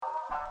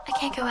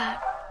Can't go out.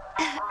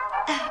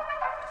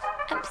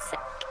 I'm sick.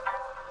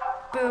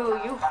 Boo,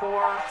 you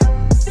whore.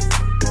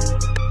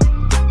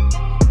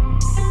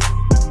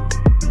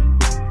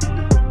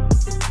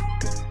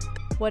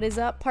 What is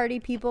up, party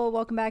people?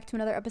 Welcome back to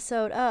another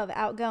episode of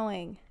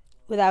Outgoing.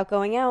 Without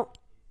going out.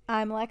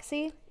 I'm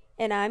Lexi.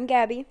 And I'm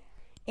Gabby.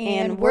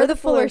 And we're the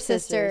Fuller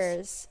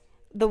Sisters.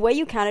 The way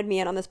you counted me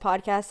in on this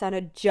podcast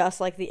sounded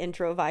just like the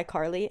intro of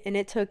iCarly, and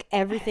it took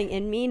everything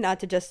in me not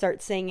to just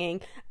start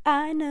singing,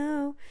 I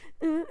know.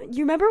 You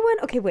remember when?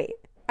 Okay, wait.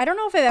 I don't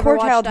know if I've ever Core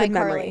watched childhood iCarly,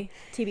 memory.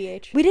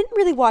 TBH. We didn't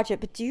really watch it,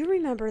 but do you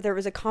remember there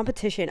was a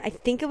competition? I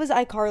think it was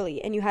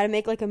iCarly, and you had to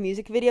make like a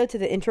music video to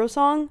the intro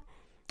song.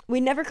 We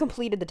never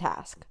completed the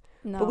task.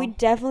 No. But we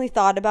definitely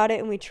thought about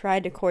it, and we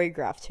tried to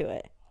choreograph to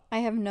it. I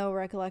have no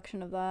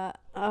recollection of that.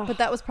 Ugh. But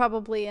that was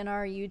probably in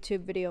our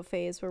YouTube video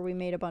phase where we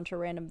made a bunch of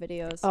random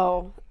videos.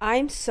 Oh,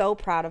 I'm so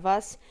proud of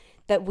us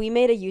that we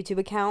made a YouTube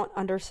account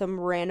under some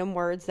random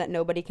words that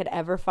nobody could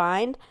ever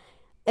find,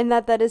 and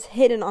that is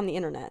hidden on the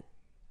internet.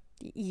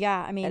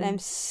 Yeah, I mean... And I'm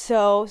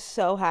so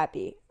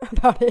happy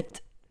about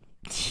it.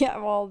 Yeah,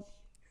 well...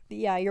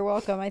 Yeah, you're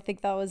welcome. I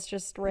think that was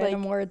just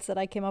random words that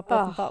I came up with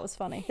and thought was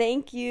funny.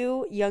 Thank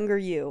you, younger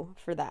you,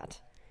 for that.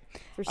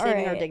 For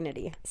saving our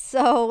dignity.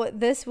 So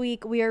this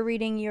week we are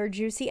reading your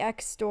Juicy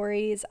X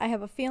stories. I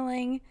have a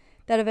feeling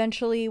that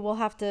eventually we'll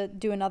have to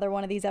do another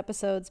one of these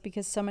episodes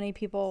because so many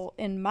people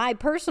in my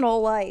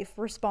personal life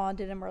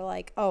responded and were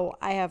like, oh,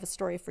 I have a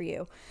story for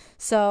you.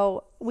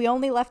 So we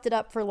only left it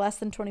up for less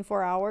than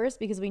 24 hours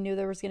because we knew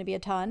there was going to be a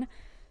ton.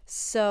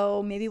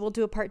 So maybe we'll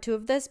do a part 2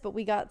 of this, but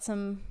we got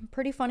some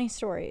pretty funny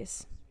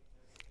stories.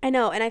 I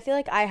know, and I feel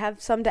like I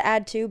have some to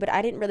add too, but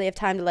I didn't really have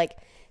time to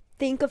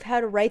think of how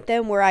to write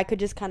them where I could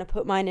just kind of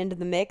put mine into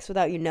the mix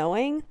without you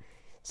knowing.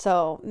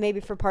 So maybe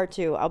for part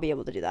 2, I'll be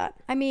able to do that.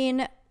 I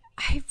mean,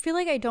 I feel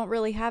like I don't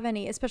really have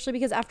any, especially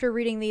because after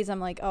reading these, I'm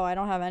like, oh, I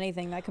don't have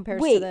anything that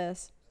compares to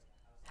this.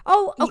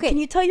 Oh, okay. Can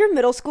you tell your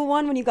middle school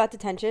one when you got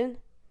detention?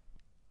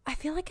 I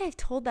feel like I've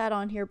told that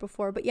on here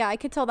before, but yeah, I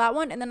could tell that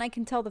one, and then I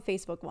can tell the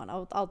Facebook one.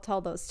 I'll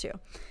tell those two.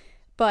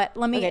 But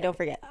let me... Okay, don't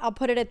forget. I'll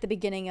put it at the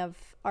beginning of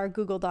our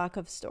Google Doc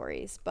of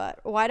stories. But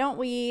why don't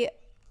we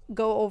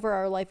go over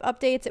our life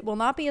updates? It will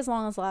not be as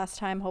long as last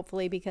time,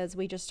 hopefully, because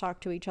we just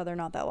talked to each other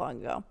not that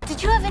long ago.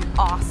 Did you have an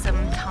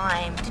awesome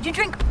time? Did you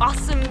drink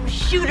awesome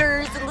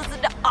shooters and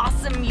listen to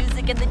awesome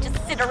music and then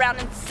just sit around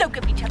and soak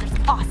up each other's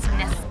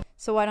awesomeness?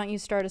 So why don't you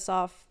start us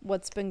off?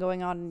 What's been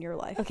going on in your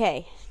life?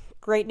 Okay.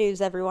 Great news,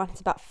 everyone. It's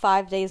about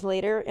 5 days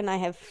later, and I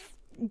have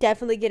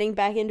definitely getting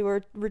back into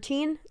a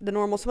routine, the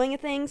normal swing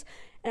of things,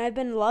 and I've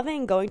been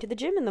loving going to the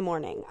gym in the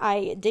morning.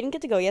 I didn't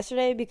get to go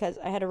yesterday because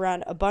I had to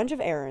run a bunch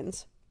of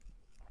errands,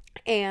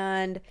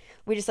 and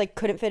we just,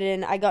 couldn't fit it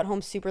in. I got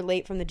home super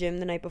late from the gym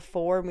the night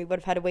before, and we would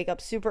have had to wake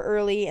up super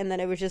early, and then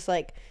it was just,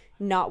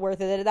 not worth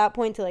it at that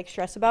point to,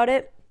 stress about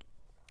it,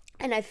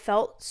 and I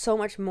felt so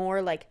much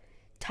more,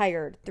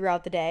 tired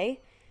throughout the day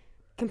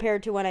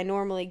compared to when I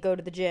normally go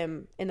to the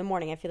gym in the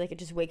morning. I feel like it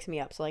just wakes me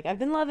up. So, I've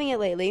been loving it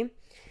lately.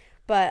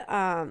 But,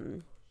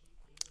 and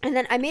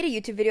then I made a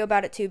YouTube video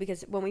about it, too,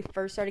 because when we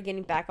first started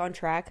getting back on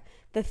track,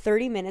 the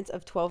 30 minutes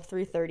of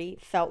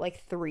 12-3-30 felt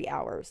like 3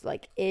 hours.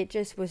 It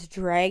just was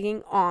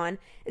dragging on.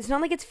 It's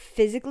not like it's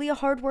physically a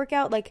hard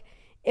workout.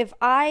 If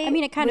I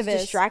mean, it kind was of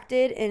is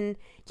distracted, and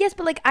yes,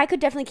 but, I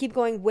could definitely keep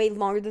going way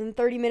longer than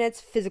 30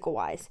 minutes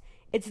physical-wise.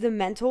 It's the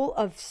mental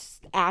of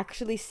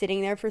actually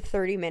sitting there for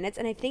 30 minutes.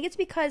 And I think it's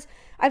because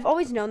I've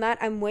always known that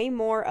I'm way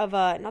more of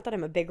a, not that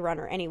I'm a big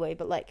runner anyway,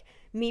 but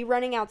me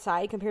running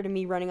outside compared to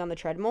me running on the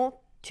treadmill,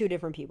 two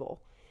different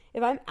people.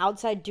 If I'm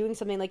outside doing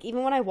something,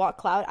 even when I walk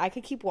Cloud, I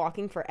could keep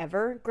walking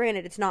forever.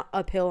 Granted, it's not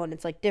uphill and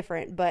it's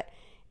different, but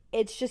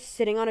it's just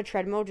sitting on a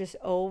treadmill just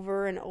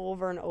over and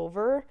over and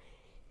over.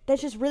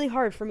 That's just really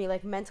hard for me,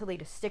 mentally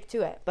to stick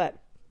to it. But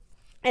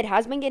it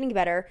has been getting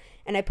better,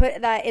 and I put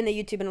that in the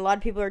YouTube, and a lot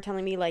of people are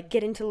telling me,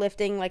 get into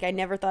lifting. I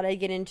never thought I'd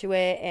get into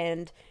it,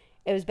 and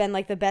it has been,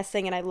 the best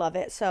thing, and I love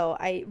it. So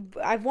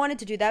I've wanted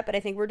to do that, but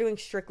I think we're doing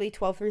strictly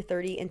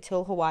 12-3-30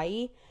 until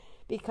Hawaii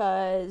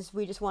because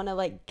we just want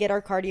to, get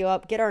our cardio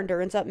up, get our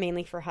endurance up,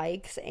 mainly for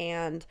hikes,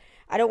 and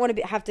I don't want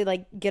to have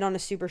to, get on a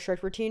super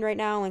strict routine right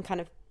now and kind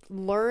of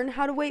learn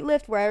how to weight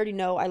lift where I already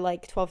know I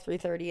like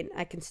 12-3-30, and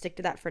I can stick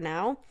to that for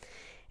now.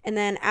 And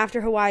then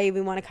after Hawaii,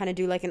 we want to kind of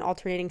do an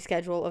alternating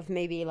schedule of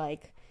maybe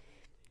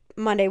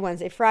Monday,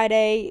 Wednesday,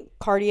 Friday,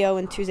 cardio,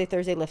 and Tuesday,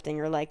 Thursday lifting,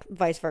 or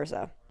vice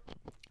versa.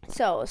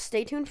 So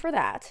stay tuned for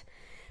that.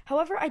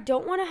 However, I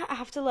don't want to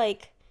have to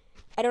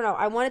I don't know.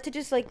 I want it to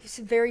just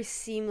very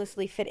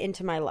seamlessly fit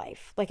into my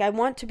life. I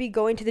want to be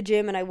going to the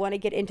gym and I want to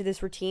get into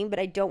this routine, but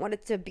I don't want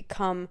it to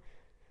become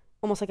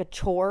almost like a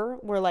chore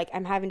where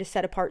I'm having to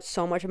set apart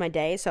so much of my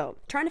day. So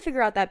trying to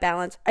figure out that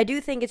balance. I do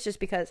think it's just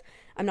because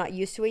I'm not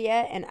used to it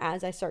yet, and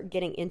as I start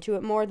getting into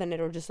it more, then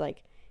it'll just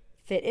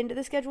fit into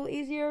the schedule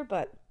easier.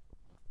 But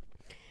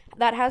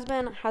that has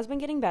been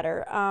getting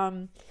better.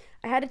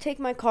 I had to take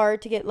my car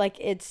to get like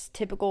its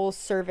typical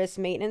service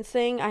maintenance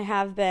thing. I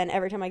have been,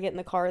 every time I get in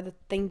the car, the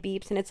thing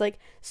beeps and it's like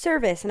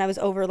service, and I was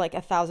over like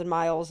 1,000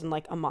 miles in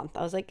like a month.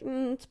 I was like,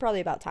 it's probably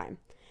about time.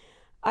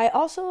 I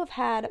also have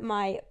had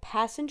my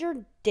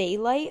passenger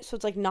daylight, so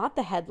it's like not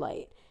the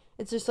headlight,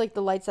 it's just like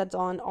the lights that's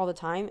on all the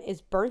time,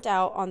 is burnt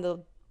out on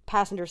the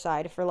passenger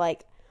side for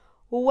like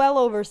well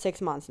over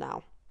 6 months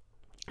now.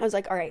 I was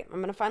like, all right, I'm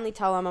gonna finally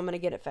tell them I'm gonna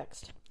get it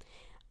fixed.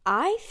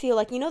 I feel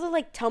like, you know, the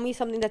like tell me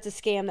something that's a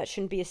scam that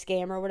shouldn't be a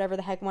scam or whatever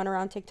the heck went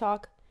around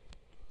TikTok?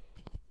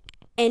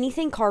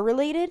 Anything car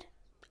related,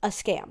 a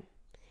scam.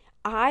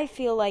 I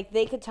feel like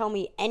they could tell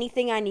me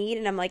anything I need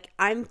and I'm like,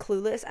 I'm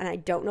clueless and I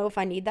don't know if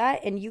I need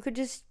that, and you could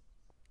just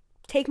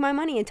take my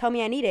money and tell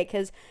me I need it,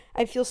 because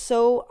I feel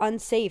so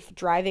unsafe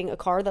driving a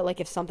car that like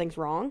if something's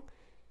wrong.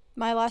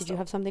 Did you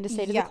have something to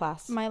say to the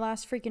class? My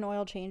last freaking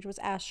oil change was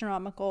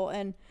astronomical,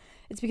 and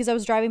it's because I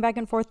was driving back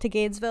and forth to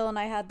Gainesville, and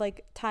I had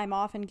like time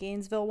off in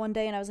Gainesville one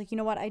day, and I was like, you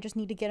know what, I just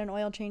need to get an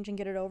oil change and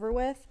get it over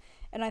with.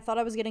 And I thought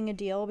I was getting a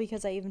deal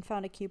because I even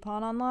found a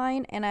coupon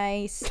online, and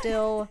I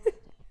still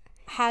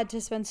had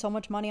to spend so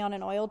much money on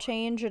an oil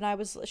change. And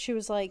she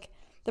was like,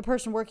 the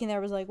person working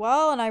there was like,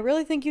 well, and I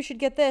really think you should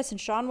get this,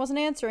 and Sean wasn't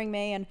answering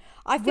me, and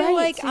I feel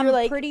like so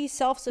I'm pretty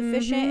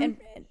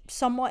self-sufficient and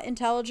somewhat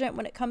intelligent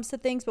when it comes to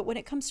things, but when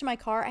it comes to my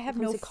car, I have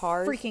no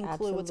freaking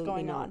clue what's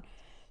going on.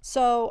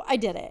 So I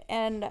did it,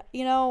 and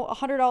you know,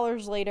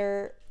 $100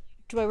 later,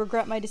 do I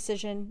regret my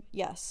decision?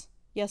 Yes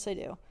I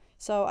do.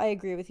 So I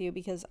agree with you,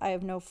 because I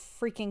have no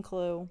freaking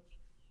clue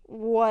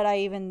what I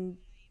even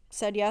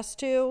said yes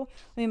to.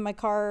 I mean, my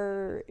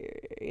car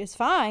is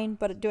fine,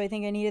 but do I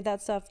think I needed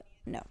that stuff?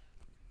 No.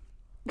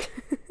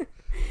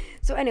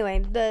 So anyway,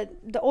 the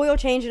oil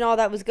change and all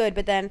that was good,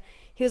 but then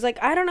he was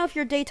like, I don't know if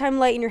your daytime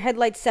light and your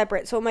headlight's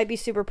separate, so it might be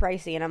super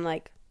pricey. And I'm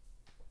like,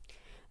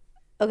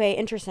 okay,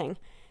 interesting.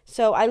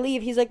 So I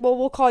leave. He's like, well,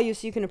 we'll call you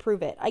so you can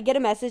approve it. I get a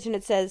message and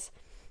it says,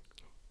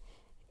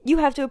 you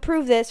have to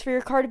approve this for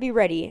your car to be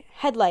ready.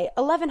 Headlight,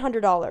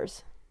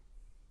 $1,100.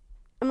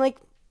 I'm like,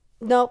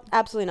 nope,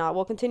 absolutely not.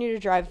 We'll continue to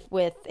drive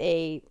with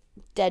a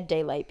dead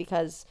daylight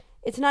because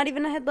it's not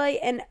even a headlight.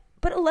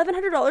 But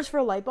 $1,100 for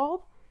a light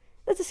bulb?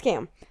 That's a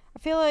scam. I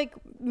feel like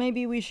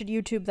maybe we should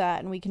YouTube that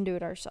and we can do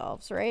it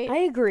ourselves, right? I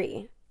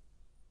agree.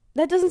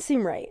 That doesn't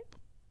seem right.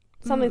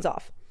 Something's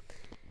off.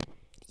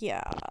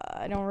 Yeah,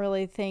 I don't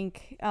really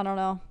think, I don't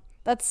know.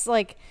 That's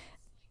like,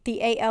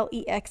 the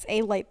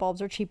Alexa light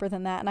bulbs are cheaper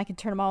than that, and I can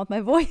turn them on with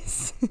my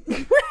voice.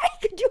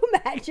 Could you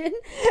imagine?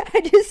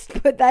 I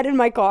just put that in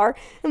my car.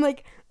 I'm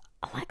like,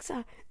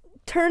 Alexa,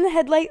 turn the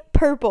headlight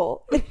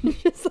purple.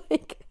 Just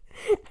like,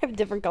 I have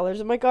different colors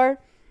in my car.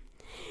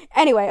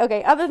 Anyway,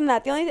 okay, other than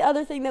that, the only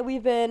other thing that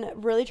we've been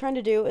really trying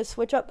to do is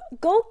switch up.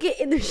 Go get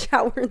in the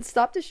shower and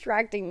stop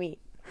distracting me.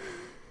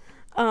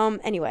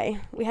 Anyway,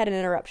 we had an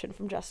interruption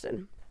from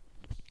Justin.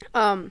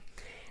 The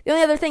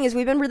only other thing is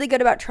we've been really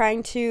good about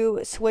trying to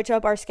switch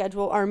up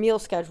our meal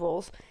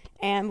schedules,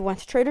 and we went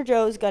to Trader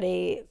Joe's, got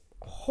a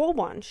whole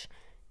bunch,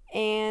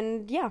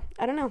 and yeah,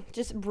 I don't know,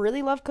 just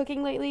really love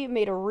cooking lately.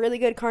 Made a really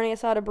good carne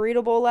asada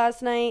burrito bowl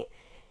last night,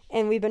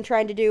 and we've been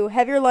trying to do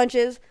heavier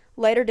lunches,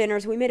 lighter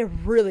dinners. We made a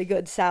really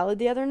good salad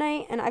the other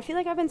night, and I feel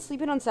like I've been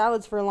sleeping on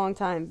salads for a long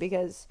time,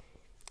 because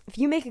if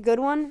you make a good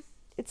one,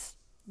 it's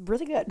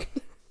really good.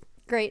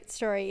 Great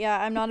story.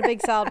 Yeah, I'm not a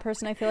big salad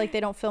person. I feel like they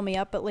don't fill me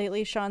up, but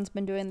lately Sean's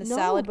been doing the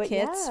salad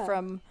kits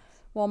from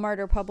Walmart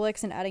or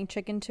Publix and adding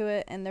chicken to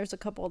it, and there's a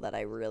couple that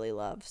I really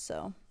love.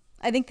 So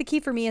I think the key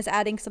for me is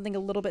adding something a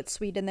little bit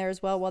sweet in there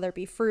as well, whether it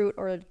be fruit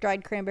or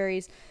dried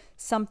cranberries,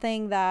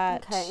 something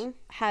that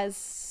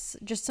has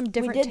just some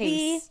different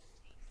tastes.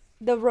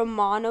 The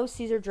Romano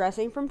Caesar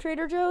dressing from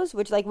Trader Joe's,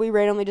 which like we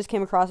randomly just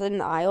came across it in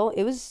the aisle.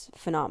 It was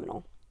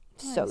phenomenal.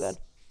 Nice. So good.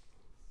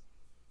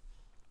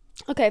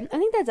 Okay, I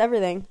think that's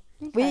everything.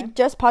 Okay. We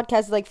just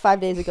podcasted like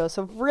 5 days ago,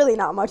 so really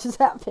not much has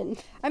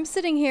happened. I'm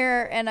sitting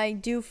here and I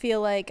do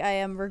feel like I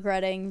am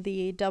regretting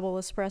the double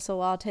espresso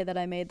latte that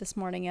I made this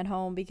morning at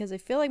home, because I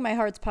feel like my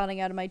heart's pounding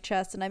out of my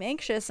chest and I'm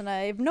anxious and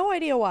I have no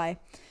idea why.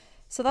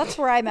 So that's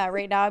where I'm at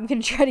right now. I'm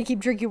going to try to keep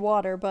drinking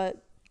water,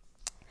 but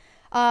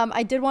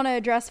I did want to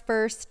address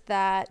first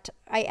that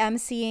I am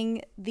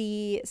seeing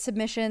the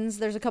submissions.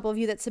 There's a couple of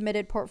you that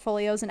submitted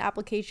portfolios and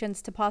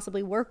applications to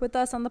possibly work with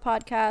us on the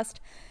podcast.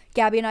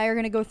 Gabby and I are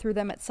going to go through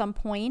them at some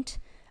point,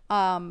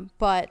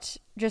 but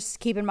just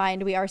keep in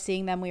mind we are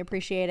seeing them. We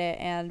appreciate it,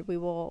 and we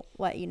will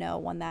let you know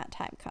when that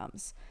time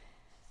comes.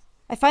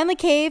 I finally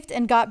caved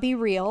and got Be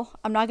Real.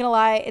 I'm not going to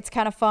lie, it's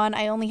kind of fun.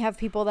 I only have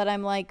people that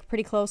I'm like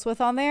pretty close with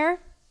on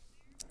there,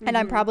 and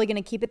I'm probably going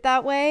to keep it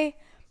that way,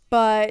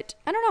 but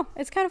I don't know.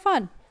 It's kind of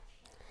fun.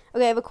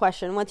 Okay, I have a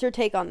question. What's your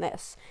take on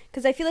this?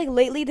 Because I feel like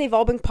lately they've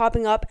all been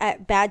popping up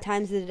at bad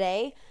times of the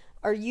day.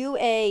 Are you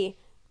a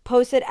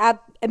post it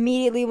app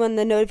immediately when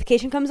the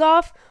notification comes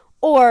off?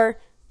 Or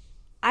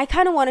I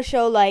kind of want to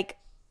show like,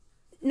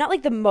 not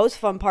like the most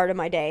fun part of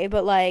my day,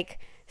 but like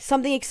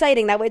something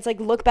exciting. That way it's like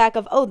look back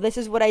of, oh, this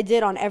is what I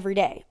did on every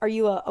day. Are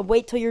you a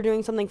wait till you're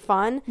doing something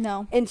fun?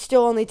 No. And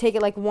still only take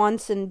it like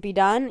once and be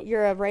done?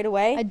 You're a right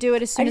away? I do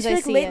it as soon as I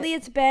feel see like lately it.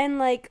 it's been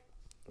like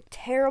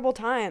terrible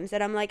times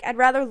that I'm like, I'd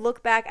rather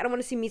look back. I don't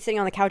want to see me sitting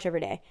on the couch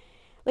every day.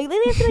 Like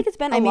lately I feel like it's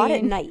been a lot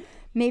at night.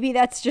 Maybe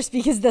that's just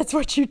because that's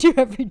what you do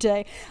every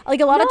day. Like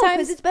a lot of times,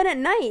 because it's been at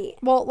night.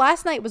 Well,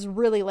 last night was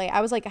really late.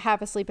 I was like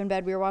half asleep in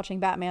bed. We were watching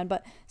Batman,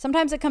 but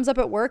sometimes it comes up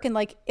at work, and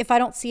like if I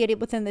don't see it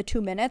within the 2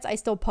 minutes, I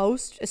still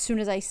post as soon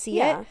as I see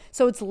it.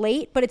 So it's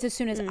late, but it's as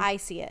soon as I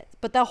see it.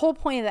 But the whole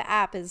point of the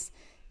app is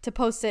to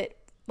post it.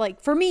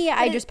 Like for me,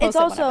 I just post it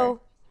whenever.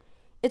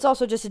 It's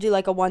also just to do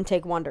like a one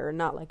take wonder,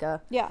 not like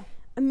a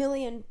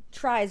million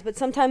tries. But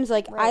sometimes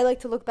like I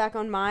like to look back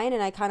on mine,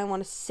 and I kind of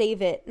want to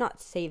save it.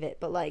 Not save it,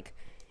 but like.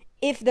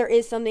 If there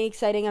is something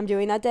exciting I'm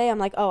doing that day, I'm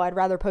like, oh, I'd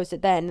rather post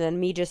it then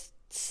than me just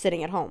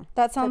sitting at home.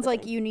 That sounds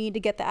like you need to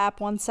get the app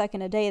 1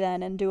 second a day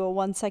then and do a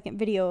 1 second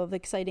video of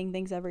exciting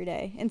things every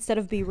day instead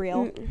of Be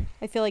Real.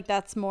 I feel like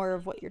that's more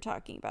of what you're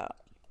talking about.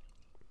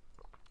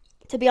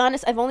 To be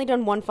honest, I've only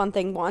done one fun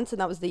thing once, and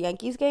that was the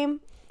Yankees game.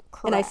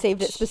 Correct. And I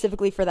saved it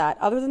specifically for that.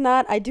 Other than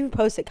that, I do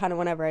post it kind of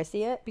whenever I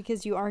see it.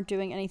 Because you aren't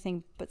doing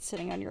anything but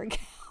sitting on your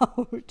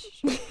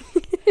couch.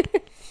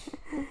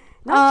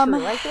 Not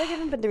true. I feel like I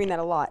haven't been doing that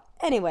a lot.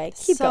 Anyway,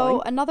 keep going.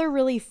 So another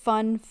really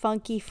fun,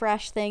 funky,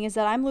 fresh thing is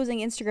that I'm losing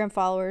Instagram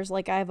followers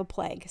like I have a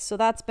plague. So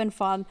that's been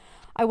fun.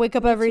 I wake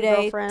up every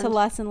day to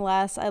less and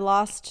less. I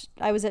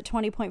was at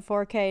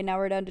 20.4K. Now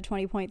we're down to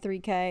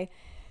 20.3K.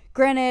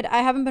 Granted,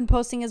 I haven't been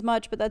posting as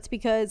much, but that's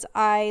because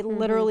I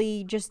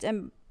literally just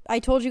am. I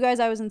told you guys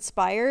I was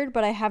inspired,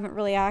 but I haven't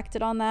really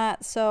acted on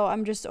that. So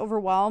I'm just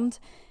overwhelmed.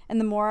 And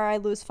the more I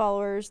lose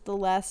followers, the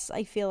less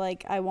I feel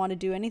like I want to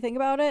do anything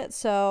about it.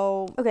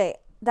 So okay,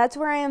 that's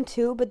where I am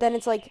too. But then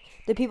it's like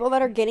the people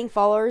that are getting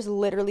followers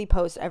literally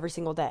post every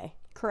single day.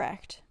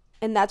 Correct.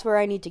 And that's where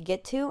I need to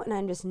get to, and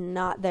I'm just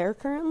not there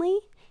currently.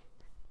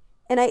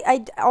 And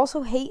I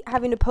also hate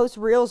having to post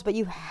reels, but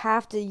you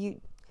have to you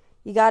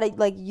gotta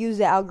like use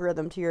the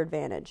algorithm to your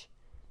advantage.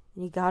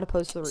 And you gotta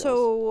post the reels.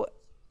 So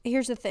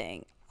here's the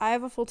thing: I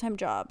have a full-time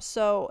job,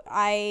 so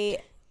I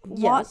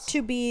want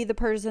to be the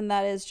person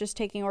that is just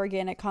taking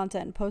organic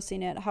content and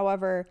posting it.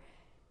 However,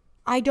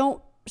 I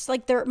don't, it's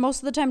like there most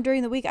of the time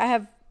during the week I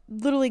have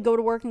literally go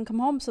to work and come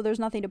home, so there's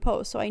nothing to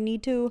post. So I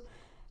need to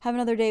have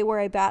another day where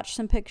I batch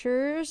some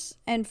pictures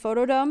and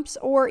photo dumps,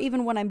 or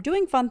even when I'm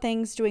doing fun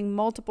things, doing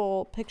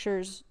multiple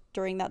pictures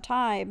during that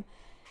time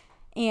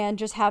and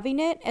just having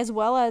it, as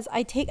well as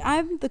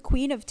I'm the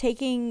queen of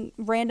taking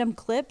random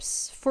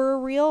clips for a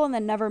reel and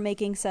then never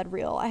making said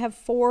reel. I have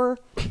 4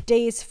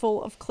 days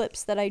full of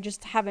clips that I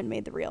just haven't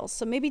made the reels.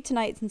 So maybe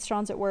tonight, since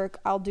Sean's at work,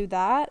 I'll do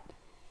that.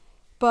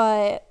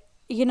 But,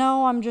 you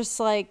know, I'm just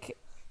like,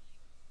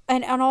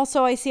 and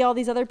also I see all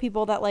these other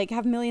people that like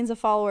have millions of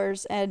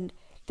followers and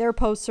their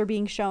posts are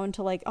being shown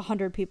to like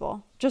 100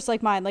 people, just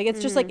like mine. Like,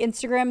 it's just like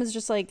Instagram is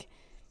just like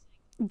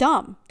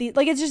dumb.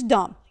 Like, it's just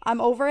dumb. I'm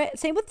over it.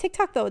 Same with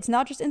TikTok though. It's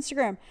not just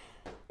Instagram.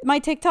 My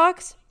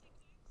TikToks,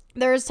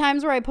 there's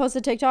times where I post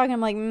a TikTok and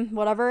I'm like,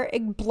 whatever,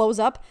 it blows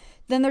up.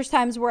 Then there's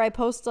times where I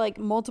post like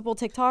multiple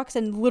TikToks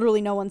and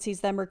literally no one sees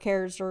them or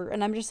cares,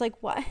 and I'm just like,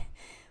 what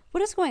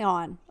is going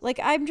on? Like,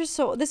 I'm just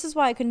this is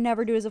why I could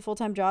never do it as a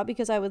full-time job,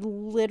 because I would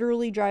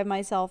literally drive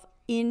myself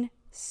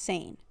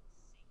insane.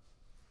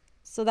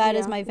 So that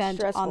is my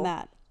vent on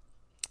that.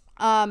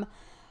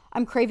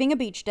 I'm craving a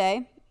beach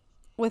day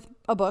with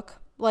a book.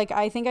 Like,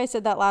 I think I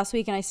said that last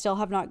week and I still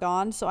have not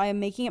gone. So I am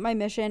making it my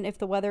mission. If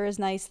the weather is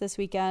nice this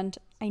weekend,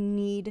 I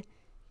need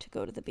to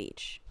go to the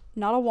beach.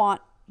 Not a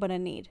want, but a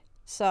need.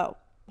 So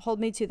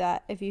hold me to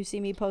that if you see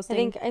me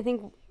posting. I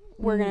think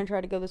we're going to try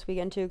to go this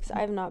weekend too, because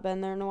I have not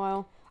been there in a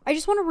while. I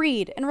just want to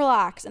read and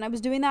relax. And I was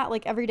doing that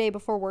like every day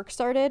before work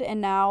started. And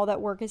now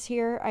that work is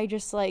here, I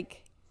just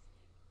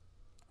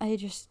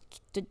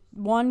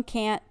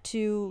can't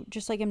to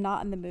just like I'm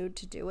not in the mood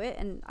to do it.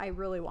 And I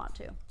really want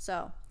to.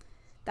 So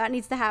that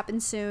needs to happen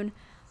soon.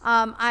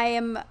 I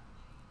am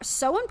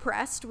so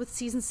impressed with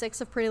season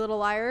 6 of Pretty Little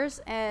Liars,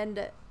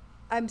 and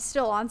I'm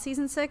still on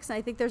season 6, and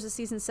I think there's a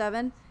season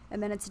 7,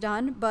 and then it's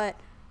done. But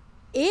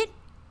they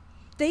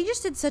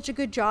just did such a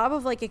good job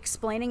of like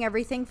explaining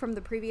everything from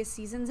the previous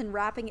seasons and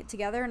wrapping it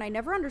together, and I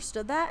never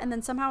understood that, and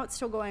then somehow it's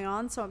still going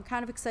on. So I'm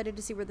kind of excited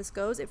to see where this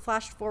goes. It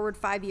flashed forward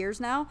 5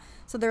 years now,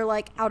 so they're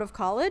like out of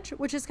college,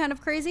 which is kind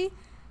of crazy.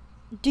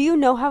 Do you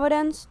know how it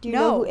ends? Do you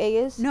know who A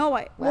is? No,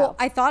 well,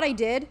 I thought I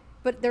did.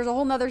 But there's a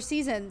whole nother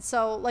season.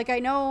 So, like, I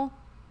know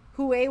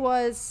who A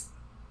was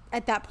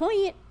at that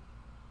point.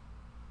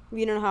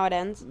 You don't know how it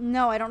ends?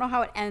 No, I don't know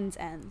how it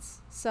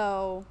ends.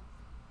 So,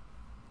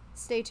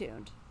 stay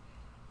tuned.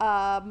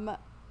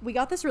 We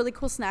got this really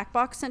cool snack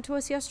box sent to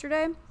us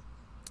yesterday.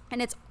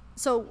 And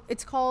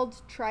it's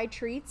called Try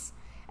Treats.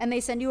 And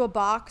they send you a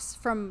box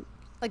from,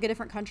 like, a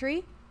different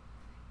country.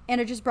 And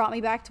it just brought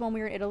me back to when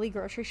we were in Italy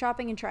grocery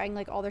shopping and trying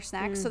like all their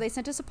snacks. So they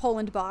sent us a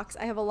Poland box.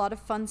 I have a lot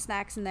of fun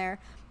snacks in there.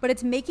 But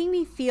it's making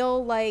me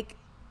feel like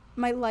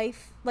my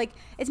life, like,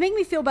 it's making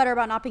me feel better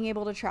about not being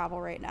able to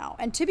travel right now.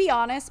 And to be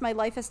honest, my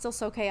life is still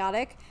so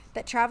chaotic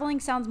that traveling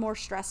sounds more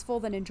stressful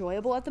than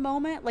enjoyable at the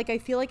moment. Like, I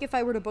feel like if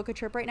I were to book a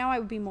trip right now, I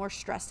would be more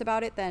stressed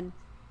about it than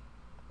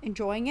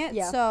enjoying it.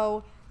 Yeah.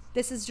 So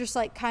this is just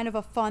like kind of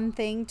a fun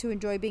thing to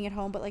enjoy being at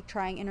home, but like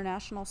trying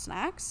international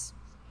snacks.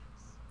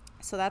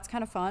 So that's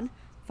kind of fun.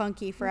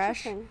 Funky,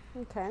 fresh.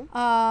 Okay.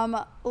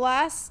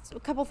 Last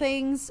couple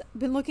things,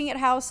 been looking at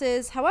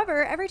houses.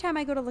 However, every time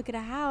I go to look at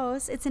a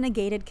house, it's in a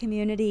gated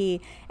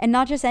community, and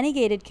not just any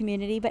gated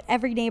community, but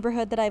every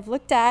neighborhood that I've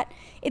looked at,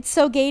 it's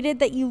so gated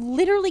that you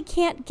literally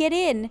can't get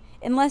in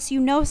unless you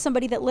know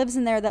somebody that lives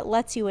in there that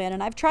lets you in.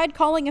 And I've tried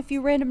calling a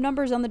few random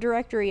numbers on the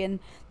directory, and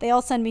they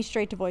all send me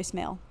straight to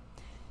voicemail.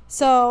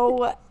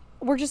 So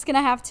we're just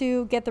gonna have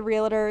to get the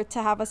realtor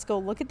to have us go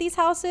look at these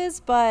houses,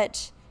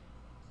 but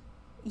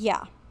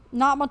yeah,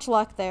 not much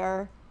luck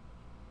there.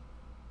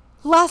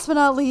 Last but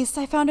not least,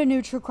 I found a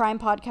new true crime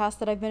podcast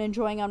that I've been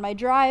enjoying on my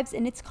drives,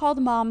 and it's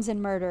called Moms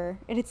and Murder.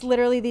 And it's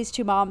literally these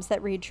two moms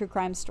that read true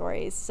crime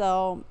stories.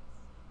 So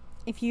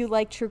if you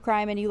like true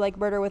crime and you like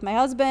Murder with My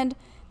Husband,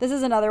 this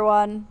is another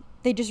one.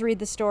 They just read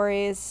the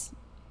stories,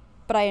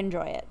 but I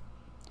enjoy it.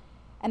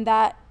 And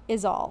that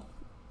is all,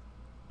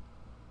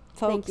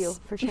 folks. Thank you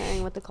for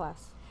sharing with the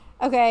class.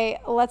 Okay,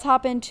 let's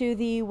hop into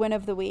the win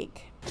of the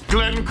week.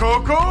 Glen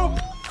Coco?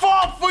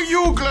 Fall for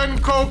you, Glen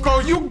Coco.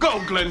 You go,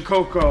 Glen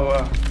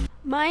Coco.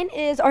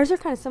 Ours are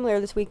kind of similar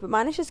this week, but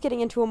mine is just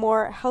getting into a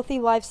more healthy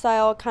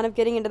lifestyle, kind of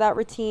getting into that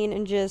routine,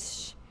 and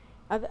just,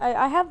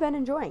 I have been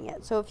enjoying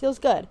it, so it feels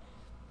good.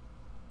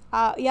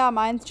 Yeah,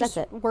 mine's just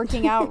That's it.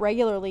 working out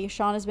regularly.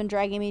 Sean has been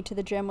dragging me to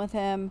the gym with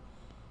him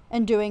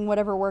and doing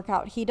whatever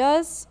workout he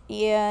does.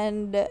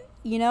 And,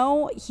 you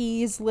know,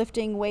 he's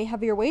lifting way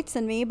heavier weights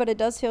than me, but it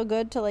does feel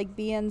good to, like,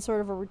 be in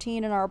sort of a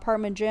routine in our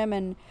apartment gym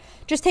and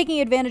just taking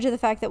advantage of the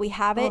fact that we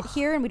have it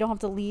here and we don't have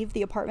to leave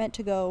the apartment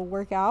to go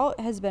work out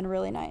has been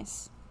really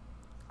nice.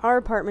 Our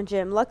apartment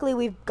gym, luckily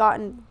we've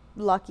gotten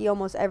lucky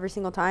almost every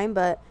single time,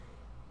 but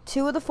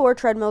 2 of the 4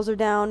 treadmills are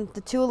down,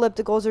 the 2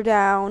 ellipticals are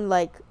down,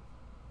 like,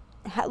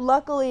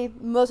 luckily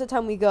most of the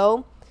time we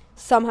go,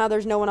 somehow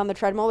there's no one on the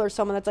treadmill. There's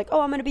someone that's like,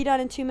 oh, I'm going to be done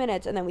in 2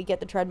 minutes. And then we get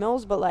the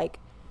treadmills. But, like,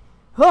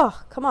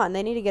 oh, come on.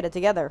 They need to get it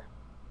together.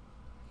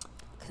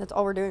 Because that's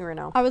all we're doing right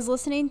now. I was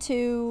listening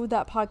to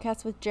that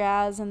podcast with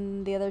Jazz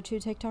and the other 2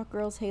 TikTok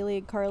girls, Haley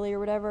and Carly or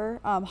whatever.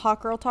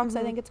 Hot Girl Talks,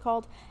 I think it's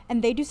called.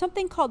 And they do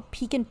something called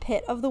Peak and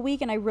Pit of the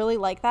Week. And I really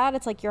like that.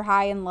 It's like your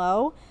high and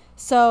low.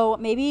 So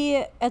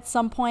maybe at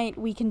some point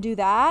we can do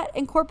that,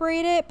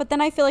 incorporate it. But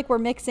then I feel like we're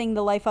mixing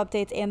the life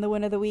updates and the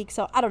win of the week.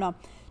 So I don't know.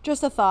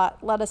 Just a thought.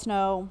 Let us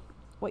know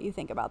what you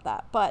think about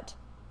that. But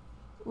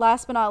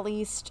last but not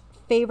least,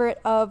 favorite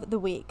of the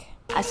week.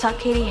 I saw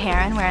Katie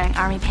Heron wearing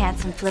army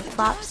pants and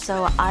flip-flops,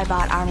 so I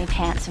bought army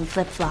pants and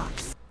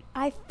flip-flops.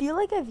 I feel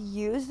like I've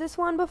used this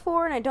one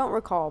before, and I don't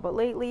recall. But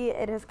lately,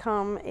 it has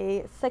come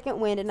a second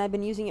wind, and I've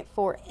been using it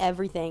for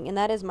everything. And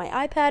that is my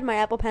iPad, my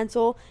Apple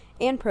Pencil,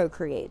 and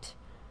Procreate.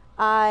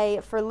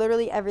 For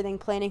literally everything,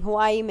 planning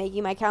Hawaii,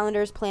 making my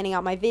calendars, planning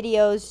out my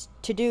videos,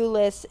 to-do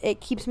lists,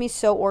 it keeps me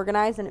so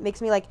organized, and it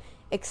makes me, like,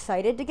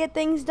 excited to get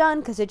things done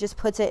because it just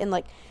puts it in,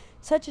 like,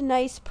 such a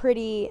nice,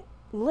 pretty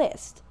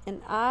list.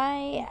 And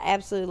I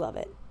absolutely love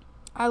it.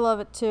 I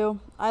love it, too.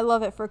 I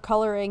love it for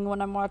coloring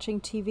when I'm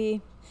watching TV.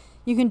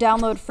 You can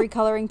download free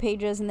coloring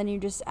pages, and then you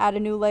just add a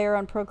new layer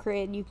on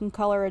Procreate, and you can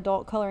color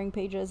adult coloring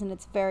pages, and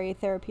it's very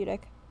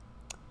therapeutic.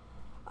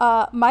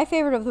 My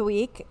favorite of the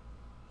week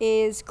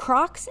is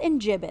Crocs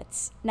and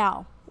Jibbitz.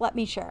 Now, let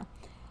me share.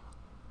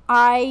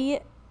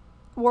 I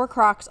wore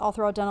Crocs all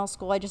throughout dental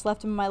school. I just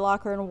left them in my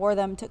locker and wore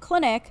them to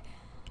clinic.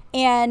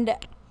 And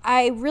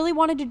I really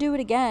wanted to do it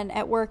again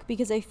at work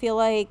because I feel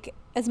like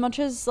as much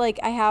as,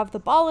 like, I have the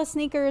Bala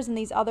sneakers and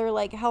these other,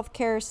 like,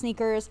 healthcare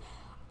sneakers,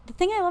 the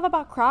thing I love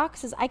about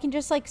Crocs is I can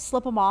just, like,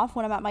 slip them off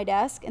when I'm at my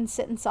desk and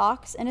sit in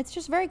socks. And it's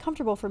just very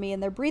comfortable for me,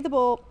 and they're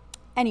breathable.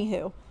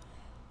 Anywho,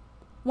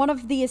 one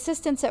of the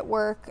assistants at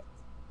work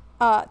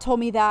told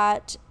me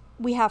that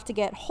we have to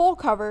get hole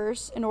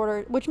covers in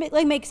order, which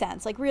makes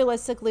sense. Like,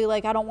 realistically,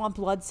 like, I don't want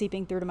blood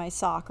seeping through to my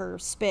sock or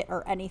spit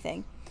or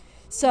anything.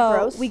 So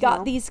Gross, we got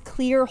no. these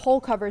clear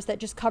hole covers that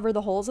just cover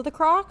the holes of the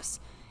Crocs.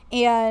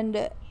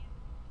 And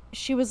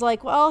she was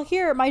like, well,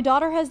 here, my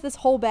daughter has this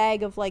whole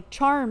bag of, like,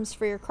 charms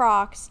for your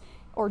Crocs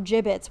or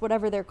Jibbitz,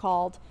 whatever they're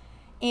called.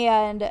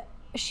 And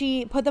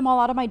she put them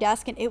all out on my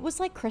desk, and it was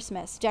like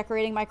Christmas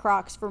decorating my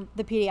Crocs for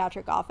the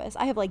pediatric office.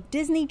 I have, like,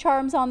 Disney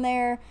charms on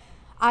there.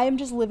 I am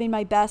just living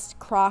my best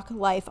Croc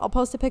life. I'll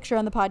post a picture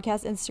on the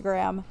podcast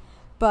Instagram,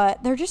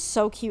 but they're just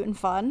so cute and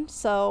fun.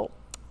 So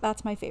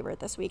that's my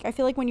favorite this week. I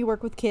feel like when you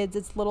work with kids,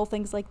 it's little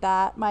things like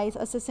that. My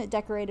assistant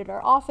decorated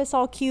our office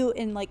all cute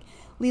and, like,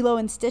 Lilo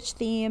and Stitch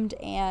themed,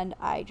 and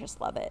I just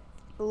love it.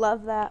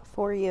 Love that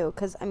for you.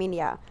 Because, I mean,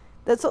 yeah,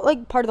 that's,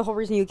 like, part of the whole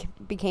reason you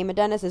became a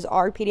dentist is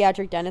our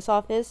pediatric dentist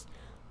office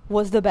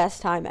was the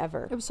best time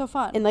ever. It was so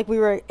fun. And, like, we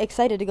were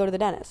excited to go to the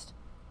dentist.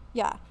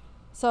 Yeah.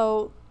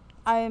 So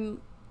I'm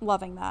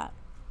loving that.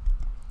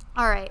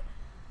 All right.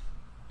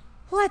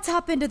 Let's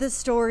hop into the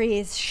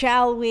stories,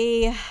 shall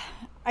we?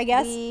 I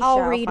guess We I'll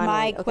shall read my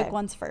finally. quick Okay.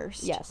 ones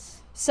first.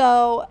 Yes.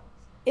 So,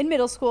 in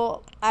middle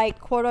school, I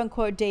quote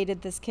unquote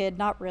dated this kid.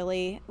 Not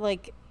really.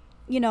 Like,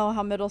 you know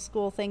how middle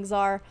school things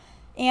are.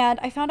 And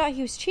I found out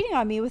he was cheating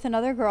on me with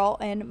another girl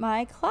in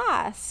my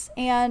class.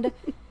 And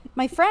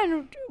my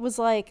friend was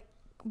like,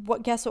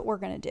 guess what we're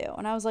going to do?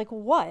 And I was like,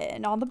 what?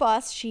 And on the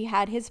bus, she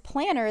had his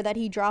planner that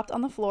he dropped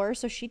on the floor.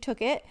 So she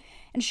took it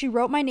and she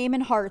wrote my name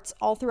in hearts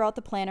all throughout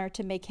the planner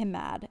to make him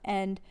mad.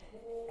 And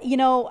you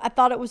know, I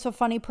thought it was a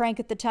funny prank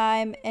at the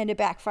time and it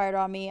backfired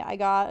on me. I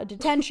got a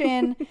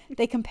detention.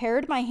 They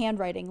compared my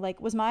handwriting.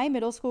 Like, was my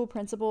middle school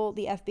principal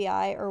the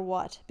FBI or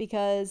what?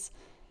 Because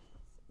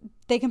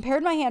they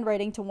compared my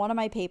handwriting to one of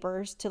my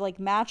papers to like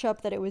match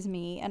up that it was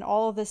me and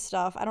all of this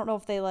stuff. I don't know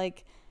if they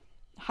like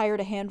hired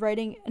a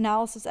handwriting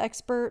analysis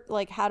expert.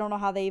 Like, I don't know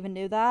how they even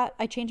knew that.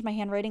 I changed my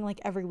handwriting like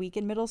every week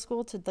in middle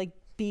school to like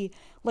be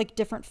like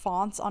different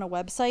fonts on a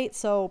website.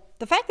 So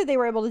the fact that they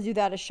were able to do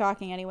that is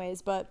shocking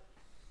anyways, but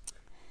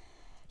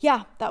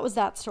yeah, that was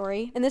that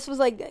story. And this was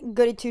like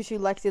goody two shoe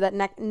Lexi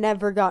that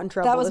never got in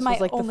trouble. That was This my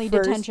like the only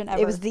first- detention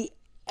ever. It was the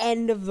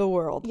end of the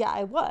world. Yeah,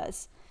 I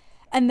was.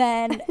 And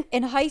then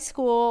in high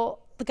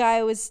school, the guy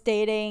I was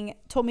dating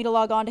told me to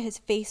log on to his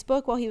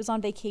Facebook while he was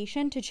on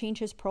vacation to change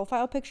his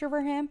profile picture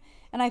for him.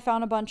 And I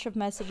found a bunch of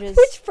messages.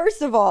 Which,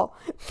 first of all,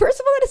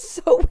 that is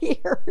so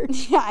weird.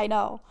 Yeah, I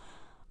know.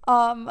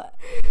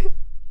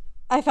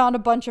 I found a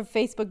bunch of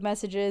Facebook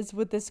messages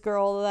with this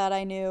girl that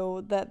I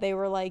knew that they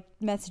were like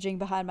messaging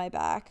behind my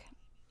back.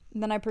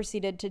 And then I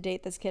proceeded to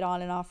date this kid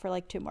on and off for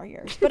like 2 more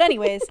years. But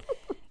anyways,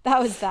 that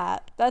was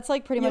that. That's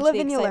like pretty You much live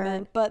the and you learn.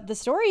 excitement. But the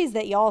stories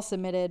that y'all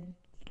submitted,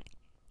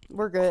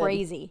 We're good.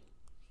 crazy.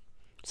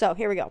 So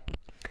here we go.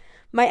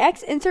 My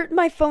ex inserts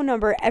my phone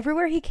number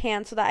everywhere he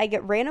can so that I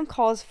get random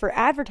calls for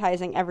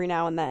advertising every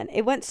now and then.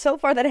 It went so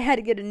far that I had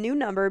to get a new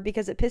number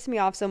because it pissed me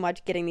off so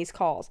much getting these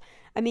calls.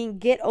 I mean,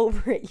 get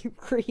over it, you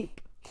creep.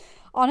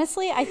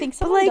 Honestly, I think But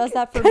someone like, does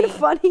that for kind me. of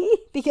funny.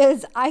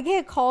 Because I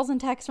get calls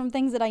and texts from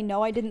things that I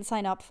know I didn't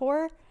sign up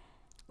for.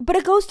 But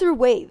it goes through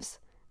waves.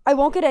 I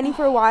won't get any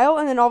for a while,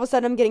 and then all of a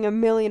sudden I'm getting 1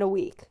 million a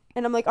week.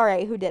 And I'm like, all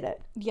right, who did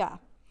it? Yeah.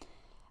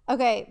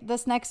 Okay,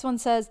 this next one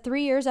says,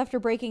 3 years after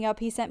breaking up,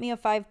 he sent me a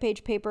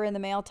 5-page paper in the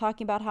mail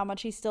talking about how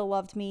much he still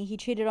loved me. He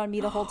cheated on me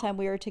the whole time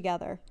we were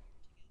together.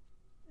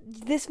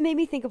 This made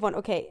me think of one.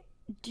 Okay,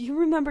 do you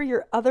remember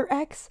your other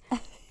ex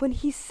when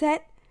he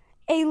sent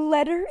a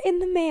letter in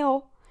the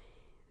mail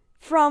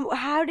from,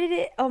 how did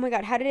it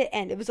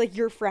end? It was like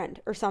your friend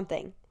or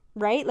something,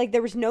 right? Like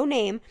there was no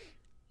name.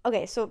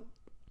 Okay, so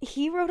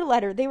he wrote a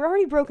letter. They were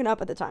already broken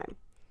up at the time.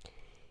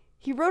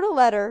 He wrote a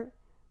letter,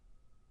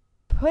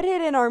 put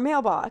it in our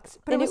mailbox.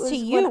 But it and was to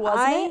you, when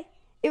wasn't it?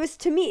 It was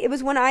to me. It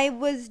was when I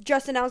was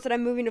just announced that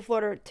I'm moving to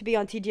Florida to be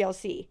on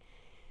TGLC.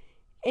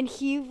 And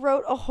he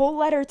wrote a whole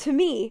letter to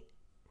me,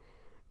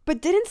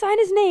 but didn't sign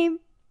his name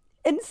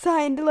and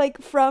signed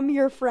like from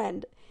your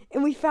friend.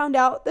 And we found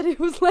out that it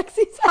was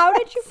Lexi's How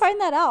did ex. you find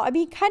that out? I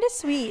mean, kind of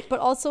sweet, but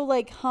also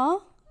like, huh?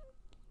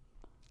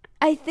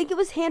 I think it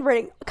was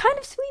handwriting. Kind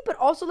of sweet, but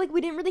also like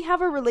we didn't really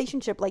have a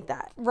relationship like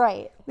that.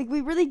 Right. Like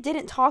we really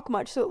didn't talk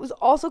much, so it was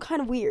also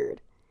kind of weird.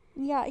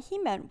 Yeah, he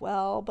meant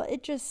well, but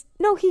it just...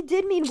 No, he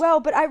did mean well,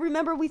 but I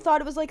remember we thought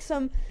it was like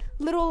some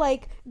little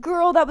like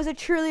girl that was a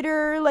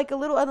cheerleader, like a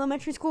little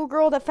elementary school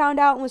girl that found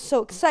out and was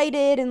so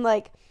excited and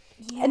like...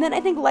 Yeah. And then I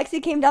think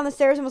Lexi came down the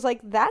stairs and was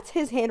like, that's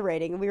his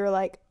handwriting. And we were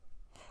like...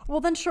 Well,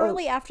 then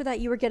shortly after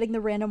that, you were getting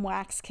the random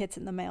wax kits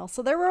in the mail.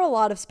 So there were a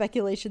lot of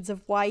speculations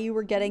of why you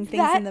were getting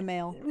things in the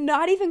mail.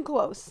 Not even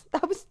close.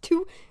 That was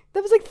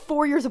like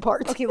 4 years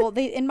apart. Okay, well,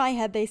 in my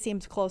head, they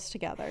seemed close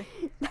together.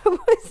 That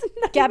was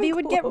not Gabby even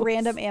would get close.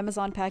 random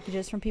Amazon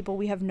packages from people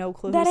we have no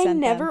clue that who I sent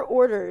never them.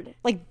 ordered.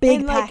 Like big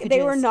and, like, packages.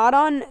 They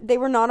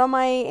were not on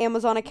my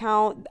Amazon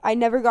account. I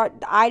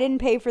didn't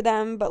pay for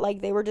them, but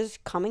like they were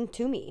just coming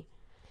to me.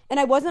 And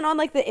I wasn't on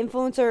like the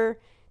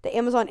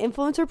Amazon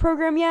influencer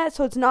program yet,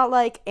 so it's not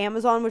like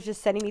Amazon was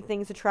just sending me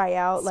things to try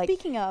out. Like,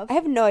 Speaking of, I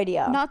have no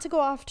idea. not to go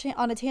off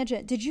on a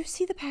tangent, did you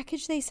see the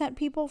package they sent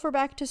people for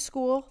back to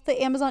school?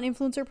 The Amazon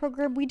influencer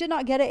program? We did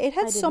not get it. It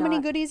had did so many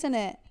not. goodies in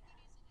it.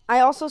 I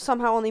also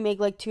somehow only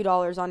make like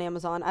 $2 on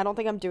Amazon. I don't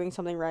think I'm doing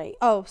something right.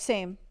 Oh,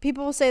 same.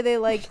 People will say they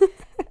like,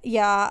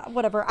 yeah,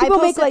 whatever. People I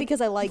post make it like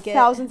because I like it.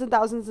 thousands and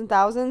thousands and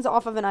thousands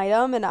off of an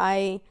item, and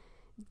I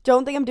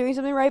don't think I'm doing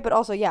something right. But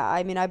also, yeah,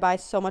 I mean, I buy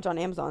so much on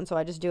Amazon, so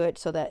I just do it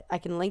so that I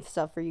can link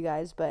stuff for you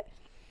guys. But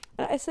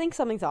I think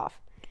something's off.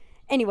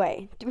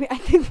 Anyway, I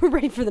think we're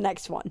ready for the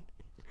next one.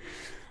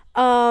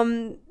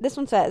 This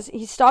one says,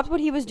 he stopped what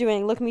he was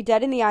doing, looked me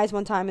dead in the eyes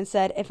one time, and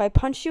said, if I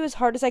punched you as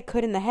hard as I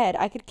could in the head,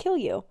 I could kill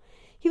you.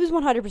 He was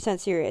 100%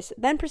 serious,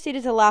 then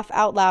proceeded to laugh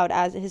out loud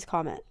as his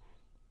comment.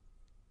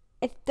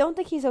 I don't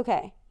think he's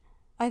okay.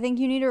 I think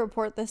you need to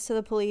report this to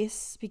the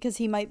police because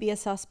he might be a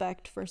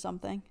suspect for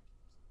something.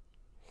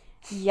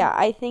 Yeah,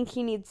 I think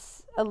he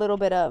needs a little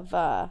bit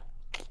of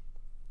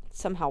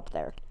some help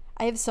there.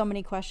 I have so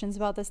many questions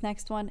about this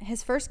next one.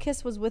 His first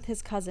kiss was with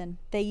his cousin.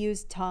 They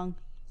used tongue.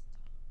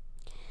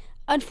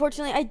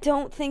 Unfortunately, I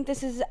don't think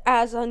this is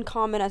as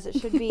uncommon as it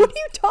should be. What are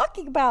you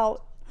talking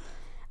about?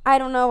 I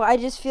don't know. I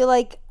just feel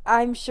like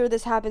I'm sure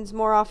this happens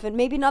more often.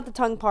 Maybe not the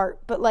tongue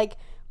part, but like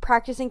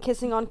practicing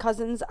kissing on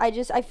cousins. I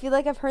feel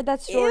like I've heard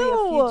that story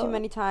a few too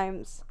many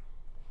times.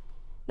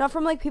 Not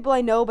from like people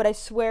I know, but I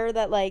swear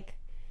that like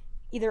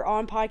either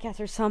on podcasts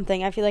or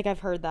something, I feel like I've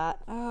heard that.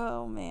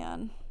 Oh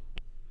man.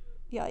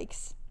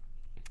 Yikes.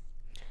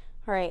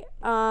 All right.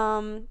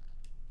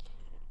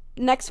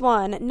 Next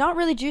one. Not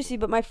really juicy,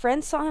 but my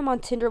friend saw him on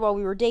Tinder while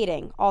we were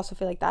dating. Also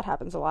feel like that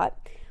happens a lot.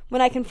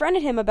 When I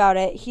confronted him about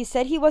it, he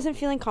said he wasn't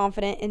feeling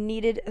confident and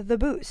needed the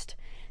boost.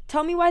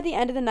 Tell me why at the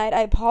end of the night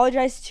I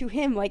apologized to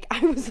him like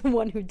I was the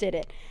one who did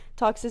it.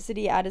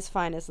 Toxicity at its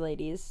finest,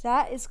 ladies.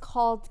 That is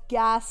called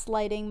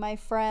gaslighting, my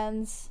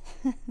friends.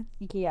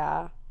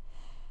 Yeah.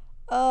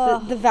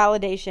 The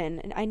validation.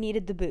 And I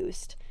needed the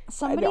boost.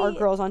 Somebody, our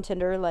girls on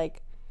Tinder,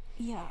 like...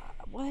 Yeah,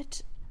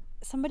 what?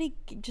 Somebody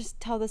just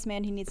tell this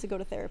man he needs to go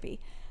to therapy.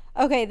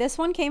 Okay, this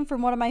one came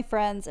from one of my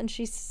friends, and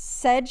she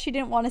said she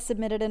didn't want to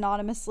submit it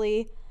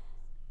anonymously,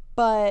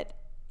 but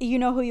you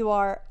know who you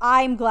are.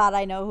 I'm glad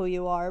I know who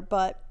you are,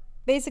 but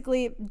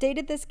basically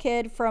dated this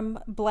kid from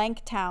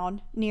blank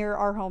town near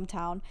our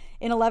hometown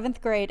in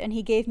 11th grade, and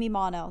he gave me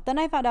mono. Then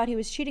I found out he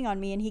was cheating on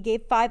me, and he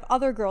gave 5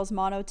 other girls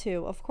mono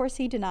too. Of course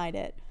he denied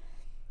it.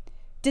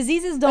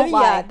 Diseases don't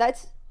lie. Yeah,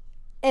 that's...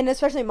 And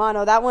especially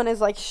mono, that one is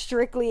like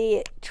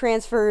strictly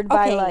transferred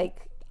by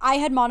like... I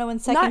had mono in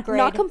second grade.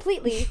 Not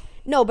completely.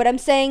 No, but I'm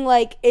saying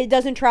like it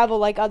doesn't travel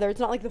like other. It's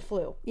not like the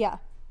flu. Yeah.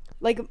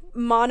 Like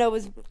mono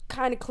is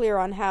kind of clear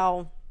on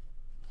how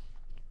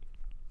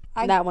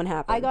that one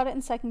happened. I got it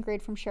in second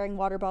grade from sharing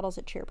water bottles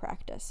at cheer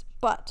practice.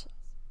 But,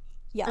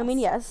 yes. I mean,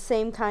 yes,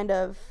 same kind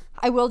of...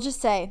 I will just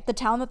say, the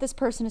town that this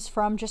person is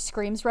from just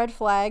screams red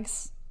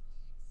flags.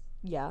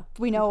 Yeah.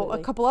 We know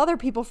completely. a couple other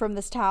people from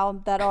this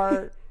town that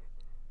are...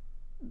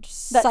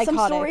 psychotic.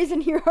 Some stories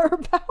in here are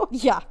about.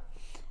 Yeah.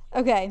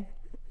 Okay.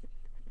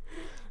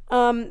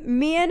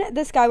 Me and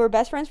this guy were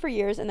best friends for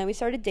years, and then we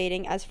started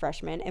dating as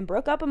freshmen and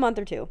broke up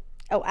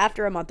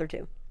after a month or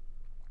two.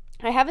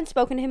 I haven't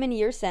spoken to him in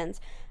years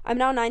since. I'm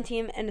now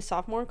 19 and a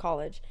sophomore in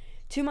college.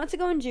 2 months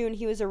ago in June,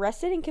 he was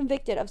arrested and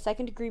convicted of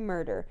second-degree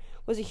murder.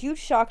 Was a huge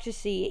shock to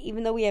see,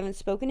 even though we haven't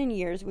spoken in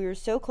years. We were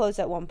so close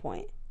at one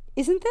point.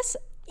 Isn't this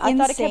insane? I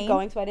thought it kept insane?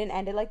 going, so I didn't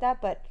end it like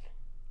that, but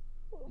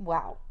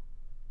wow.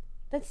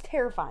 That's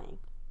terrifying.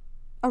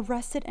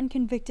 Arrested and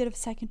convicted of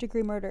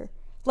second-degree murder.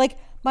 Like,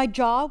 my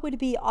jaw would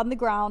be on the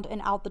ground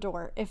and out the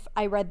door if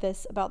I read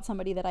this about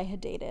somebody that I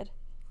had dated.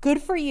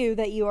 Good for you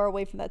that you are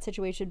away from that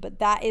situation, but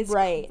that is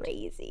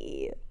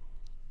crazy.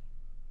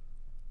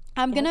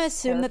 I'm going to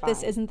assume that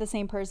this isn't the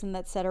same person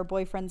that said her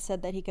boyfriend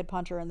said that he could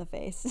punch her in the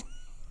face.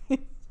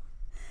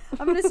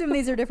 I'm going to assume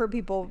these are different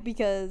people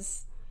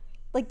because,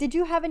 like, did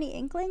you have any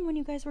inkling when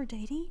you guys were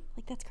dating?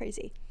 Like, that's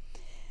crazy.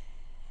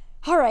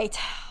 All right.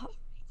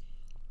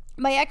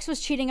 My ex was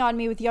cheating on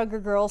me with younger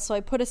girls, so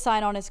I put a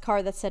sign on his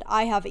car that said,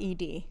 I have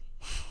ED.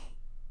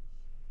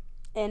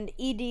 And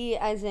ED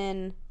as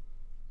in,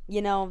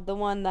 you know, the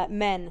one that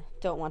men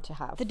don't want to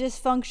have. The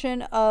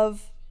dysfunction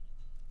of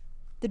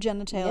the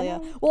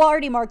genitalia. Yeah. We'll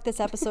already mark this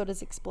episode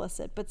as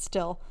explicit, but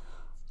still,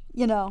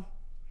 you know,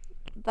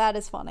 that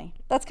is funny.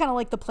 That's kind of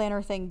like the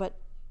planner thing, but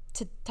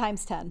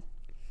times 10.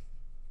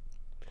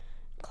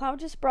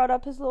 Cloud just brought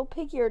up his little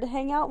pig ear to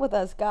hang out with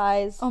us,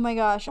 guys. Oh my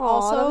gosh. Aww,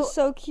 also, that was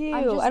so cute.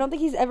 I don't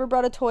think he's ever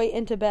brought a toy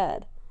into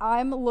bed.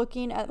 I'm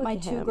looking at my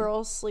 2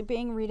 girls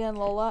sleeping, Rita and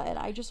Lola, and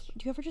do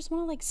you ever just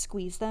want to like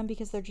squeeze them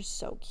because they're just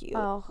so cute?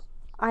 Oh,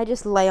 I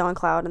just lay on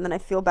Cloud and then I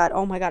feel bad.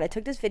 Oh my god, I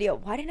took this video.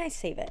 Why didn't I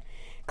save it?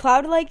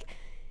 Cloud like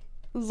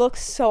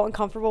looks so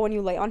uncomfortable when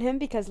you lay on him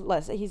because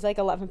he's like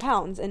 11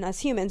 pounds and as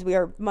humans we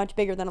are much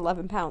bigger than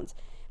 11 pounds.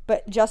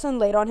 But Justin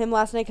laid on him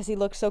last night because he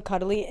looked so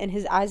cuddly and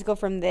his eyes go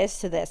from this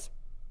to this.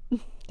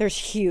 They're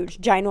huge,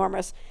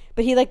 ginormous.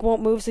 But he like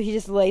won't move, so he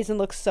just lays and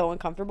looks so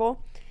uncomfortable.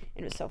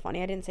 It was so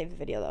funny. I didn't save the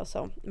video though,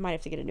 so I might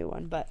have to get a new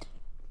one. But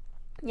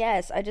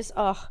yes, I just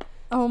oh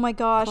my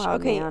gosh.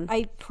 Cloud, okay, man.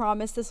 I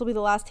promise this will be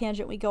the last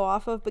tangent we go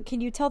off of, but can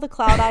you tell the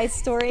Cloud Eyes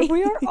story?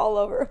 We are all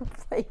over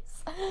the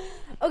place.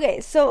 Okay,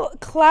 so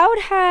Cloud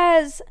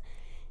has,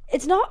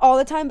 it's not all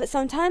the time, but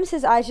sometimes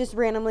his eyes just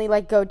randomly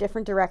like go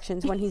different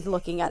directions when he's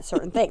looking at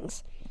certain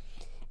things.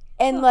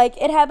 And,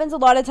 like, it happens a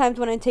lot of times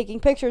when I'm taking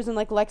pictures, and,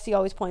 like, Lexi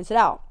always points it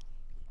out.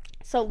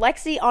 So,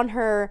 Lexi on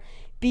her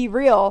Be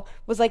Real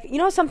was like, you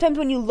know, sometimes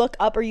when you look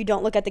up or you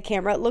don't look at the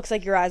camera, it looks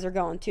like your eyes are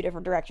going 2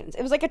 different directions.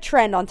 It was, like, a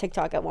trend on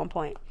TikTok at one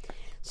point.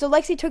 So,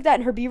 Lexi took that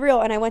in her Be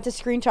Real, and I went to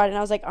screenshot it, and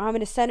I was like, oh, I'm going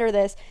to send her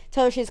this,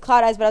 tell her she has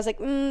cloud eyes, but I was like,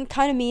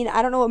 kind of mean.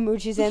 I don't know what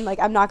mood she's in. Like,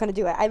 I'm not going to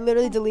do it. I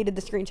literally deleted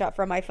the screenshot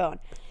from my phone.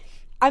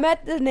 I'm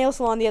at the nail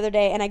salon the other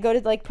day, and I go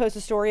to, like, post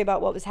a story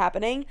about what was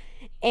happening,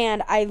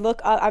 and I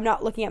look up, I'm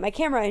not looking at my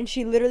camera, and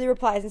she literally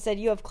replies and said,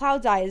 you have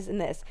Cloud's eyes in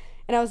this.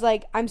 And I was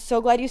like, I'm so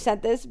glad you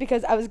sent this,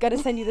 because I was going to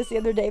send you this the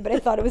other day, but I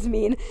thought it was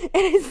mean, and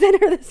I sent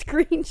her the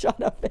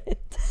screenshot of it.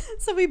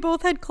 So we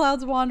both had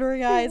Cloud's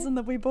wandering eyes, and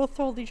then we both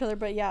told each other,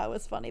 but yeah, it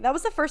was funny. That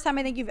was the first time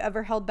I think you've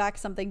ever held back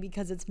something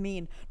because it's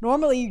mean.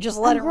 Normally, you just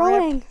let it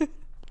rip.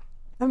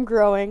 I'm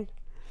growing.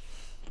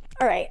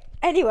 All right.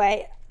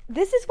 Anyway,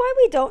 this is why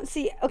we don't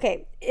see.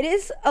 Okay, it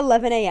is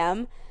 11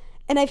 a.m.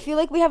 and I feel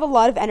like we have a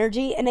lot of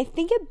energy, and I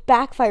think it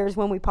backfires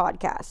when we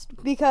podcast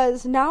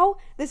because now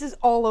this is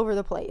all over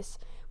the place.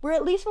 Where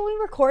at least when we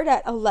record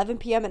at 11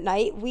 p.m. at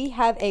night, we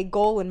have a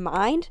goal in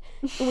mind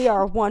and we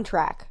are one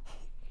track.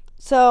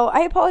 So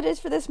I apologize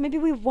for this. Maybe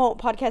we won't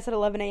podcast at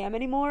 11 a.m.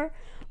 anymore,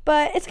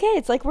 but it's okay.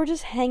 It's like we're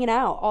just hanging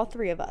out, all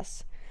three of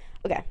us.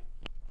 Okay.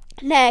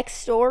 Next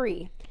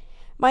story.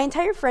 My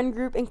entire friend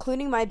group,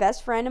 including my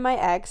best friend and my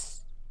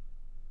ex.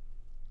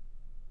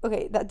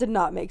 Okay, that did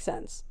not make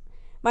sense.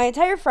 My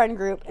entire friend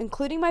group,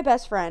 including my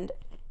best friend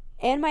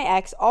and my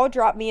ex, all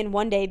dropped me in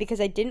one day because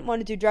I didn't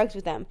want to do drugs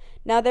with them.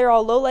 Now they're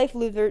all low-life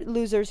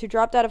losers who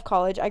dropped out of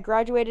college. I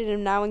graduated and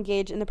am now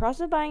engaged in the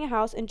process of buying a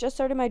house and just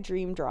started my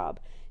dream job.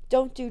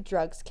 Don't do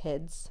drugs,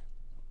 kids.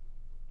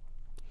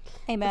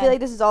 Amen. I feel like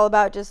this is all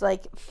about just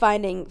like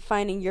finding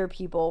your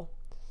people.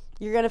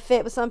 You're gonna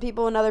fit with some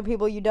people and other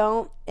people you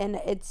don't,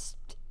 and it's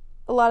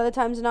a lot of the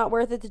times not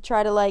worth it to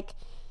try to like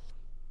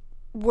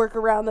work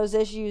around those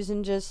issues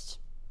and just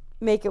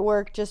make it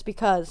work just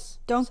because.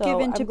 Don't give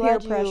in to peer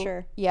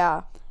pressure.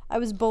 Yeah, I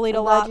was bullied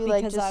I'm a lot glad you,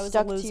 because just I was a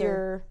stuck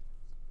loser.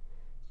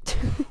 to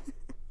your...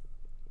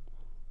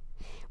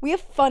 We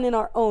have fun in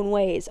our own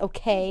ways,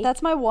 okay?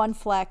 That's my one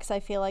flex. I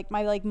feel like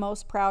my like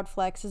most proud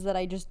flex is that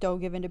I just don't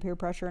give in to peer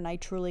pressure, and I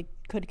truly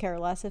could care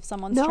less if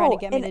someone's trying to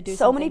get me to do so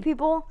something.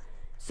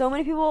 So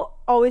many people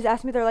always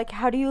ask me, they're like,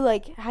 how do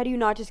you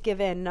not just give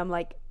in? And I'm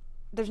like,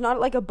 there's not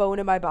like a bone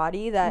in my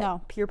body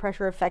that peer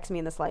pressure affects me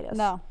in the slightest.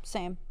 No,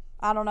 same.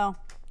 I don't know.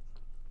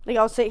 Like,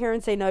 I'll sit here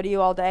and say no to you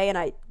all day and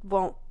I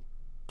won't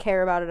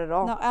care about it at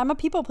all. No, I'm a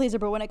people pleaser,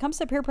 but when it comes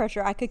to peer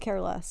pressure, I could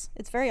care less.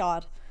 It's very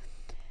odd.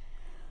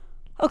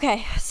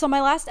 Okay, so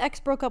my last ex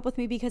broke up with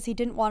me because he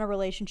didn't want a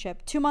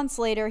relationship. 2 months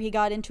later, he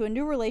got into a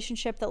new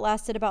relationship that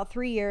lasted about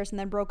 3 years and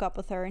then broke up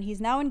with her. And he's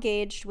now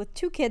engaged with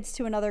 2 kids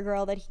to another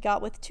girl that he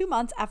got with 2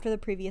 months after the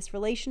previous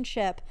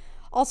relationship.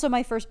 Also,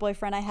 my first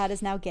boyfriend I had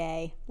is now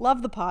gay.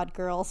 Love the pod,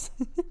 girls.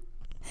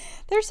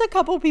 There's a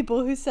couple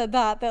people who said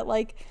that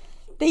like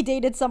they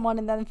dated someone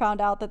and then found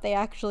out that they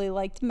actually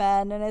liked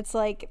men. And it's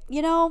like,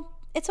 you know,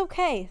 it's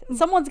okay.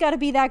 Someone's got to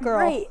be that girl.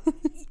 Right.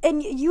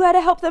 And you had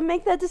to help them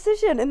make that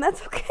decision, and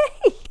that's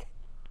okay.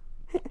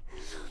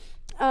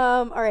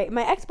 All right.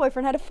 My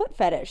ex-boyfriend had a foot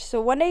fetish.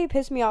 So one day he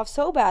pissed me off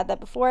so bad that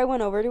before I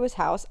went over to his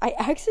house, I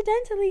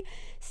accidentally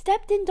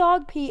stepped in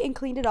dog pee and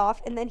cleaned it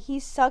off, and then he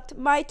sucked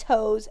my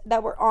toes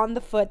that were on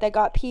the foot that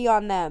got pee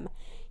on them.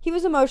 He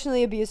was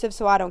emotionally abusive,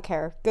 so I don't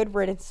care. Good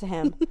riddance to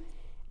him.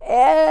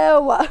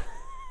 Ew.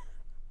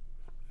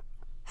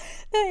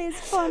 That is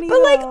funny.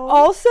 But like,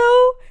 also,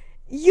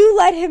 you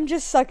let him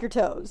just suck your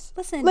toes.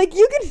 Listen, like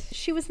you can.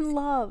 She was in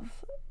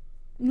love,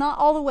 not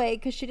all the way,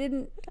 because she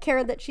didn't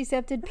care that she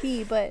accepted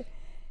pee. But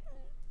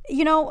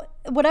you know,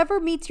 whatever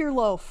meets your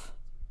loaf.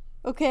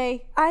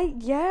 Okay.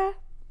 Yeah,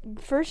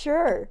 for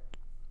sure.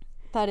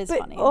 That is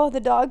funny. Oh,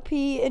 the dog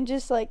pee and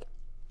just like.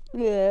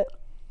 Bleh.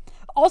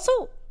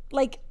 Also,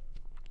 like,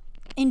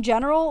 in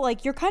general,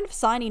 like you're kind of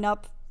signing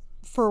up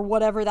for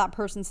whatever that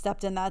person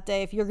stepped in that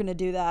day if you're gonna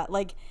do that.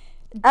 Like,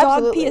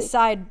 dog pee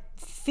aside,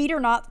 feet are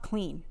not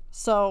clean.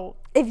 So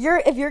if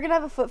you're gonna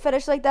have a foot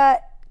fetish like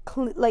that,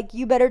 like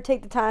you better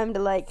take the time to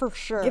like for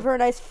sure give her a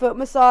nice foot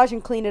massage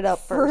and clean it up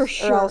first.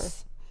 For sure. Or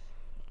else,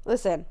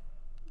 listen,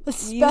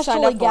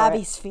 especially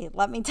Gabby's feet.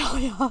 Let me tell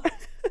you.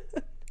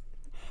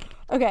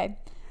 Okay,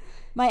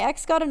 my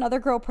ex got another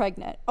girl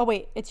pregnant. Oh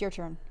wait, it's your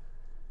turn,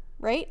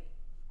 right?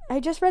 I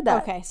just read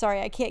that. Okay,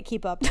 sorry, I can't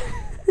keep up.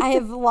 I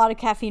have a lot of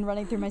caffeine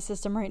running through my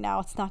system right now.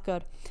 It's not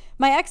good.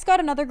 My ex got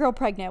another girl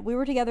pregnant. We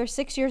were together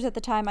 6 years at the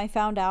time I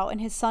found out,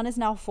 and his son is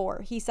now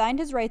 4. He signed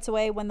his rights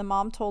away when the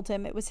mom told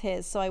him it was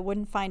his, so I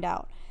wouldn't find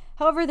out.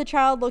 However, the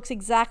child looks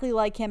exactly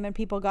like him, and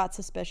people got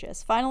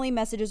suspicious. Finally,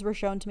 messages were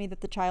shown to me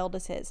that the child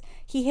is his.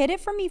 He hid it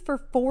from me for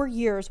 4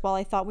 years while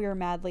I thought we were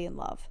madly in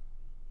love.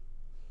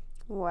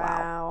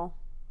 Wow.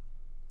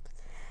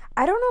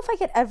 I don't know if I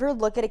could ever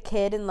look at a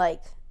kid and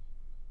like,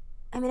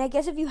 I mean, I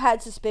guess if you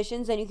had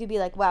suspicions, then you could be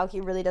like, wow,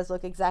 he really does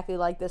look exactly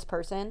like this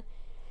person.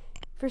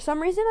 For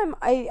some reason,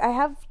 I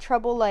have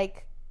trouble,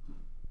 like,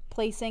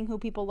 placing who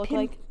people look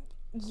like.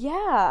 Yeah,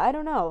 I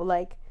don't know.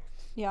 Like,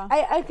 yeah.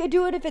 I could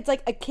do it if it's,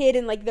 like, a kid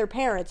and, like, their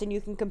parents, and you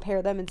can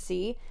compare them and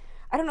see.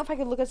 I don't know if I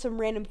could look at some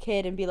random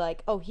kid and be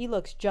like, oh, he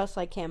looks just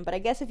like him. But I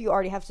guess if you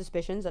already have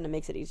suspicions, then it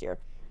makes it easier.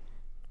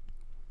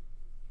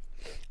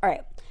 All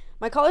right.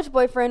 My college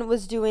boyfriend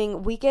was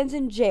doing weekends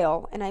in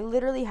jail, and I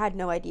literally had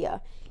no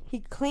idea. He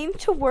claimed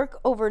to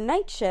work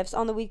overnight shifts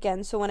on the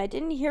weekends, so when I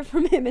didn't hear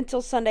from him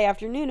until Sunday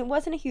afternoon, it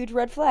wasn't a huge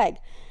red flag.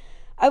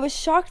 I was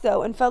shocked,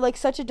 though, and felt like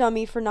such a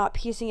dummy for not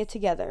piecing it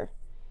together.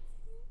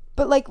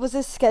 But, like, was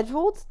this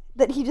scheduled?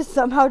 That he just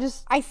somehow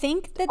just, I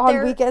think that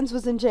on weekends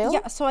was in jail?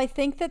 Yeah, so I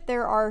think that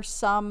there are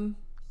some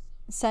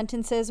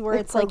sentences where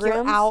like it's programs?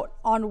 like you're out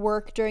on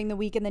work during the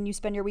week and then you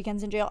spend your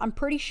weekends in jail. I'm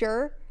pretty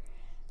sure.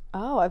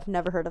 Oh, I've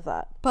never heard of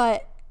that.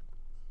 But,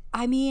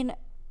 I mean,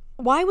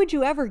 Why would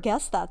you ever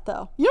guess that,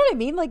 though? You know what I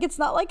mean? Like, it's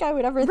not like I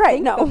would ever Right,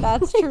 think no. that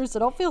that's true, so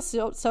don't feel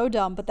so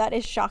dumb, but that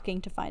is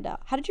shocking to find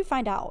out. How did you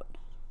find out?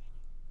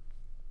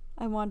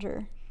 I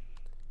wonder.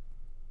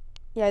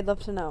 Yeah, I'd love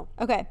to know.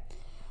 Okay.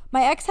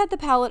 My ex had the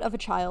palate of a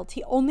child.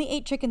 He only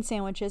ate chicken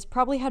sandwiches,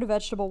 probably had a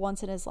vegetable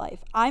once in his life.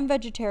 I'm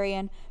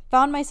vegetarian,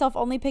 found myself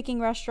only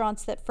picking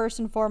restaurants that first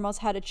and foremost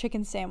had a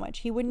chicken sandwich.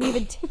 He would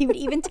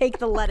even take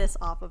the lettuce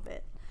off of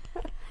it.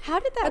 How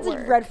did that work?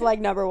 That's red flag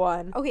number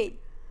 1. Okay,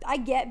 I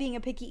get being a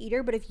picky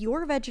eater, but if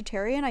you're a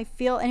vegetarian, and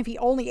if he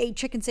only ate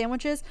chicken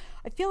sandwiches,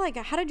 I feel like,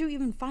 how did you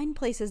even find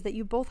places that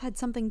you both had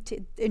something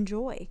to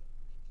enjoy?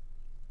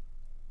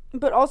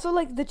 But also,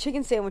 like, the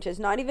chicken sandwiches.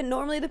 Not even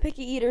normally the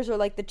picky eaters are,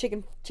 like, the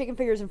chicken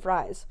fingers and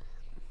fries.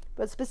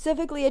 But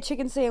specifically a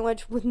chicken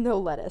sandwich with no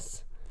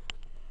lettuce.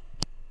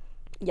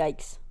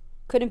 Yikes.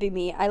 Couldn't be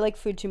me. I like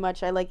food too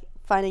much. I like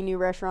finding new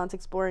restaurants,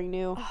 exploring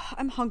new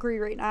I'm hungry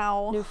right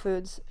now.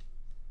 foods.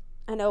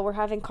 I know we're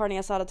having carne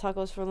asada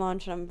tacos for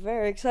lunch, and I'm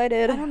very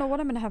excited. I don't know what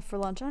I'm going to have for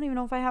lunch. I don't even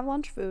know if I have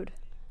lunch food.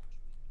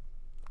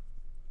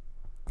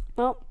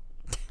 Well,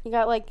 you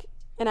got, like,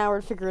 an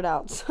hour to figure it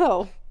out,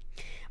 so...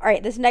 All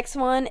right, this next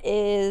one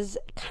is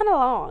kind of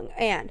long,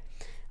 and,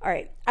 all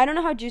right, I don't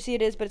know how juicy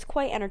it is, but it's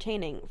quite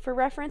entertaining. For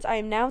reference, I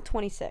am now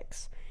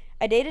 26.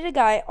 I dated a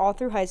guy all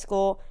through high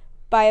school.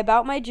 By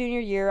about my junior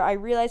year, I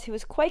realized he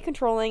was quite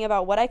controlling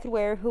about what I could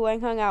wear, who I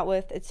hung out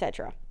with,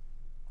 etc.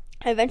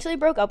 I eventually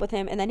broke up with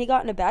him, and then he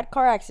got in a bad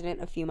car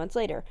accident a few months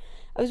later.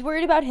 I was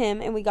worried about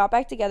him, and we got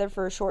back together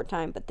for a short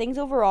time, but things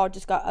overall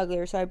just got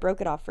uglier, so I broke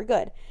it off for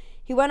good.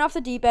 He went off the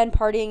deep end,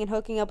 partying and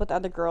hooking up with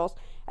other girls.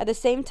 At the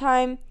same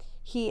time,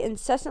 he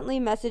incessantly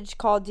messaged,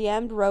 called,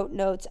 DM'd, wrote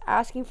notes,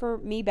 asking for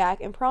me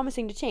back and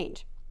promising to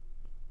change.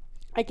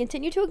 I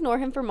continued to ignore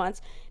him for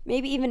months,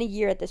 maybe even a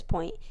year at this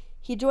point.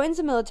 He joins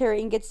the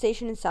military and gets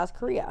stationed in South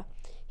Korea.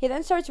 He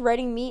then starts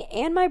writing me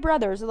and my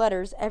brothers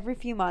letters every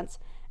few months.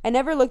 I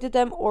never looked at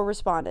them or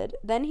responded.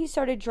 Then he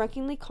started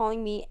drunkenly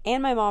calling me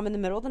and my mom in the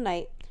middle of the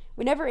night.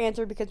 We never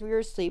answered because we were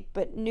asleep,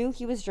 but knew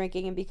he was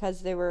drinking and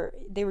because they were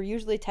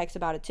usually texts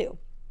about it too.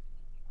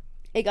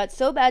 It got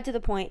so bad to the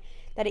point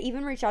that I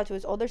even reached out to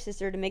his older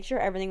sister to make sure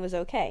everything was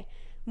okay.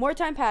 More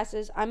time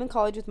passes, I'm in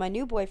college with my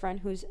new boyfriend,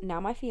 who's now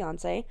my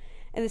fiance,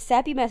 and the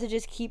sappy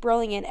messages keep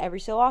rolling in every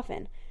so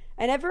often.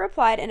 I never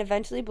replied and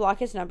eventually blocked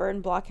his number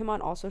and blocked him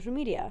on all social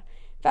media.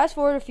 Fast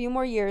forward a few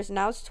more years,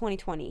 now it's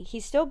 2020.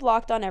 He's still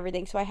blocked on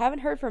everything, so I haven't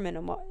heard from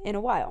him in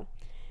a while.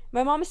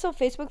 My mom is still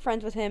Facebook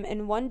friends with him,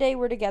 and one day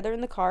we're together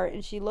in the car,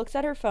 and she looks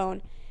at her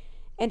phone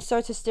and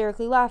starts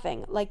hysterically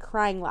laughing, like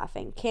crying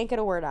laughing. Can't get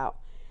a word out.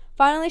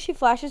 Finally, she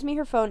flashes me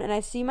her phone, and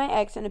I see my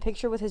ex in a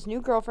picture with his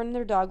new girlfriend and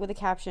their dog with a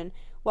caption,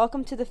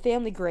 "Welcome to the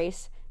family,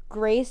 Grace.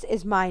 Grace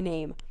is my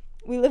name."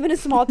 We live in a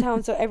small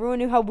town, so everyone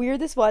knew how weird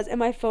this was, and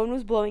my phone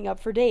was blowing up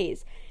for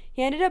days.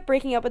 He ended up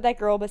breaking up with that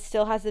girl, but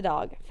still has the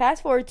dog.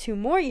 Fast forward 2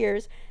 more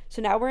years,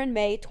 so now we're in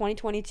May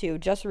 2022,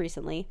 just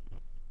recently.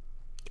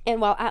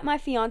 And while at my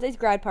fiance's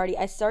grad party,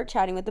 I start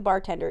chatting with the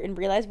bartender and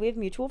realize we have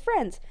mutual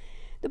friends.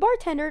 The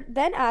bartender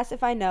then asks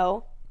if I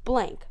know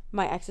blank,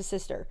 my ex's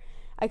sister.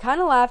 I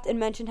kind of laughed and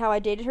mentioned how I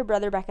dated her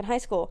brother back in high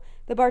school.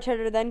 The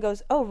bartender then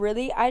goes, "Oh,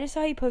 really? I just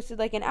saw he posted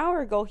like an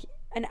hour ago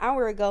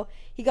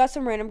he got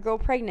some random girl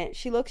pregnant.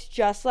 She looks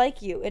just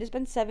like you. It has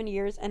been 7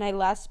 years, and I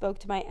last spoke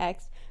to my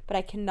ex, but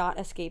I cannot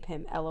escape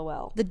him,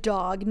 LOL." The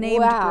dog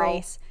named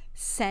Grace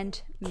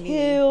sent me.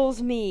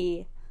 Kills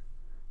me.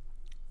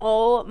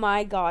 Oh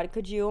my god,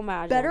 could you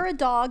imagine? Better a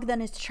dog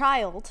than his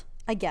child,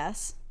 I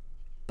guess.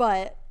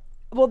 But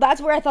well,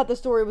 that's where I thought the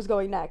story was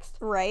going next.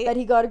 Right. That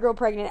he got a girl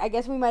pregnant. I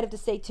guess we might have to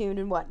stay tuned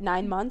in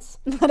 9 months?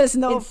 Let us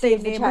know and if they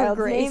the name her child's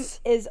Grace.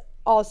 name is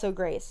also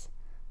Grace.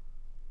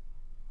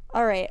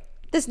 All right.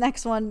 This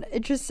next one,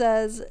 it just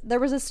says, there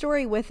was a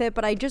story with it,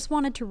 but I just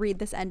wanted to read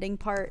this ending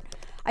part.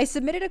 I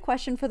submitted a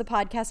question for the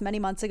podcast many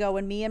months ago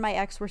when me and my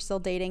ex were still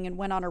dating and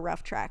went on a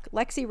rough track.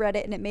 Lexi read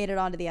it and it made it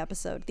onto the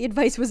episode. The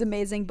advice was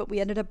amazing, but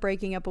we ended up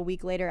breaking up a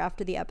week later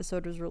after the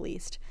episode was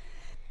released.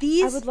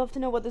 I would love to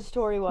know what the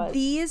story was.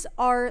 These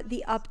are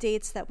the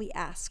updates that we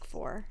ask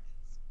for.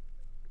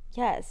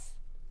 Yes.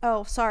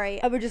 Oh,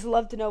 sorry. I would just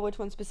love to know which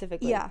one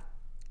specifically. Yeah.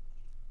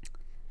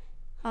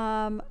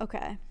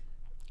 Okay.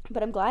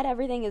 But I'm glad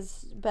everything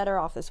is better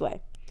off this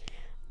way.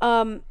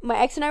 My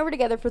ex and I were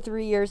together for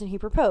 3 years and he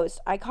proposed.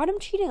 I caught him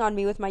cheating on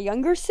me with my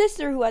younger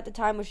sister, who at the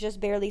time was just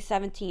barely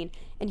 17,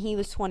 and he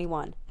was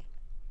 21.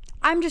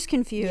 I'm just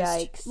confused.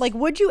 Yikes. Like,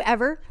 would you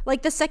ever,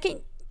 like, the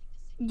second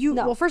you,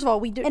 No. well, first of all,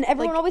 we do. And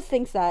everyone like, always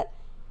thinks that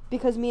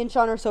because me and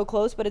Sean are so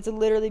close, but it's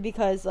literally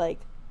because, like,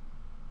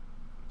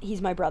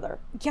 he's my brother.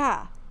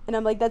 yeah. And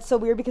I'm like, that's so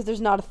weird because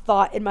there's not a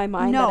thought in my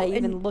mind No, that I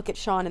even and- look at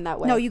Sean in that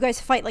way. No, you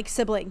guys fight like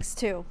siblings,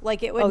 too.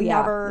 Like, it would Oh, yeah.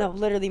 never. No,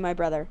 literally my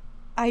brother.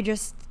 I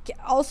just,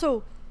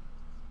 also,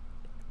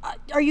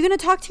 are you going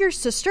to talk to your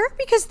sister?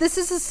 Because this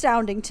is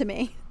astounding to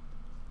me.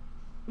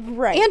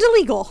 Right. And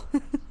illegal.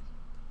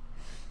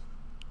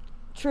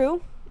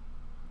 True.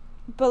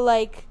 But,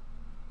 like,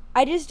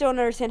 I just don't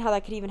understand how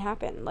that could even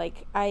happen.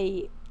 Like,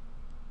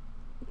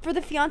 for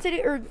the fiance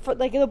to, or for,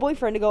 like, the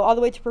boyfriend to go all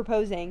the way to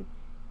proposing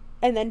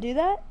and then do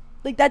that?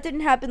 Like, that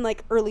didn't happen,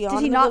 like, early on Did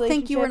he in the not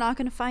think you were relationship? not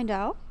going to find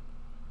out?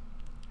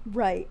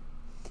 Right.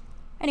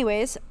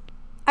 Anyways,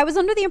 I was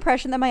under the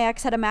impression that my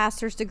ex had a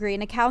master's degree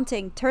in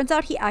accounting. Turns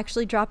out he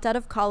actually dropped out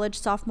of college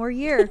sophomore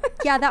year.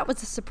 Yeah, that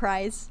was a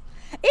surprise.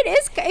 It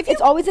is.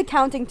 It's always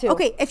accounting, too.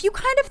 Okay, if you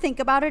kind of think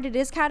about it, it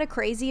is kind of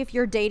crazy if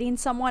you're dating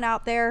someone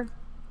out there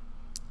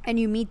and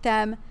you meet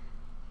them,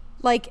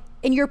 like,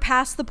 and you're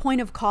past the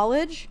point of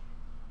college.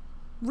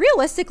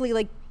 Realistically,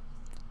 like,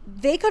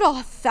 they could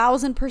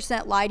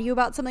 1,000% lie to you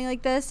about something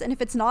like this, and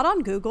if it's not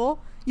on Google,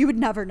 you would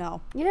never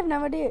know. You'd have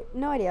no idea.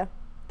 No idea.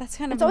 That's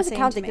kind of It's always insane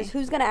accounting, to me. because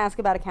who's going to ask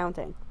about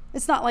accounting?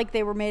 It's not like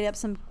they were made up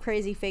some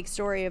crazy fake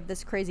story of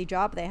this crazy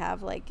job they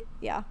have. Like,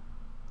 yeah.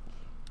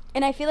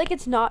 And I feel like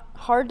it's not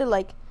hard to,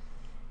 like,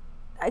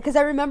 because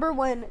I remember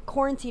when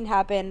quarantine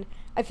happened,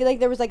 I feel like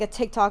there was, like, a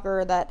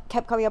TikToker that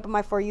kept coming up on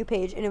my For You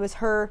page, and it was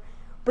her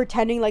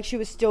pretending like she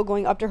was still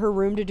going up to her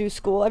room to do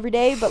school every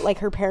day, but, like,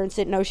 her parents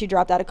didn't know she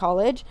dropped out of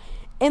college.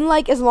 And,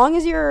 like, as long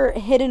as you're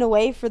hidden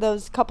away for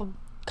those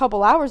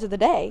couple hours of the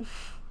day,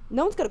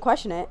 no one's going to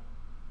question it.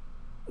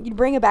 You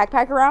bring a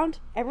backpack around,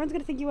 everyone's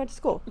going to think you went to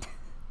school.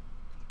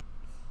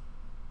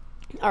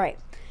 All right.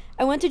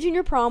 I went to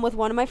junior prom with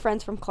one of my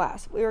friends from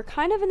class. We were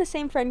kind of in the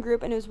same friend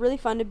group, and it was really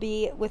fun to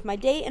be with my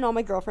date and all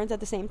my girlfriends at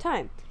the same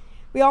time.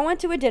 We all went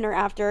to a dinner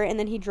after, and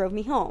then he drove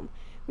me home.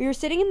 We were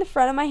sitting in the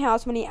front of my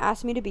house when he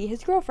asked me to be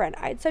his girlfriend.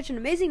 I had such an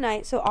amazing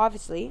night, so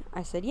obviously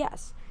I said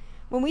yes.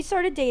 When we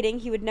started dating,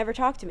 he would never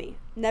talk to me,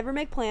 never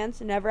make plans,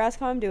 never ask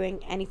how I'm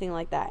doing, anything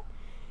like that.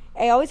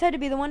 I always had to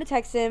be the one to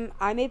text him.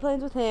 I made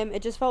plans with him.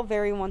 It just felt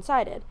very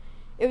one-sided.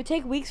 It would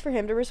take weeks for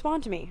him to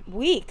respond to me.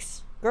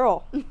 Weeks?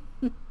 Girl.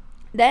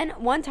 Then,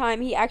 one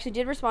time, he actually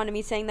did respond to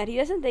me saying that he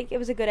doesn't think it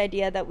was a good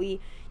idea that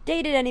we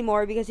dated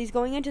anymore because he's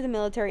going into the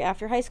military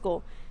after high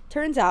school.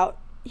 Turns out,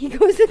 he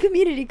goes to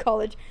community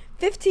college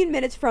 15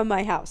 minutes from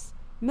my house.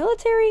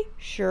 Military?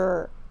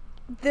 Sure.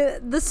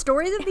 The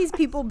stories of these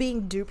people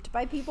being duped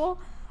by people,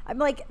 I'm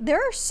like, there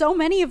are so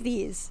many of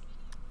these.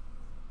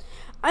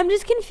 I'm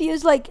just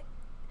confused, like,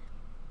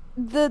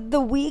 the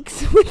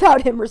weeks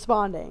without him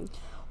responding.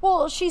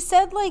 Well, she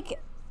said, like,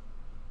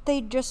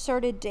 they just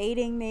started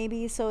dating,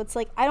 maybe. So it's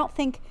like, I don't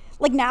think,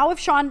 like, now if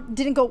Sean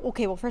didn't go,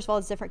 okay, well, first of all,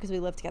 it's different because we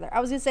live together.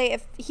 I was going to say,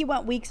 if he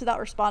went weeks without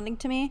responding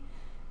to me,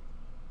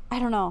 I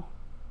don't know.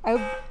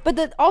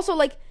 But also,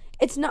 like,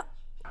 it's not.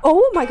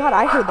 Oh my god,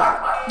 I heard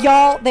that.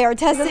 Y'all, they are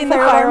testing the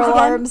their fire fire alarms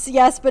alarms.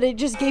 Yes, but it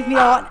just gave me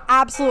an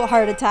absolute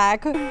heart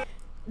attack.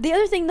 The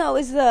other thing, though,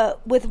 is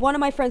with one of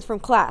my friends from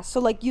class. So,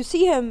 like, you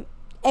see him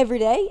every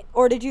day?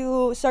 Or did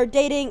you start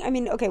dating? I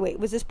mean, okay, wait,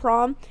 was this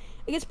prom?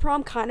 I guess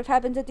prom kind of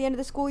happens at the end of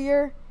the school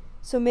year.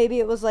 So maybe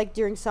it was, like,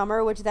 during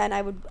summer, which then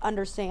I would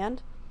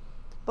understand.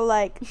 But,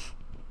 like,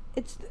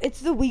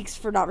 it's the weeks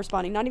for not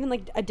responding. Not even,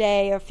 like, a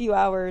day, a few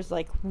hours,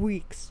 like,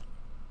 weeks.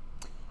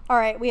 All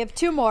right, we have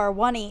two more,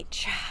 one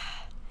each.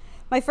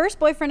 My first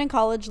boyfriend in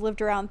college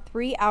lived around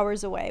 3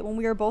 hours away when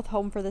we were both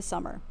home for the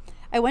summer.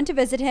 I went to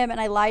visit him and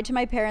I lied to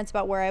my parents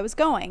about where I was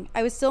going.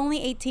 I was still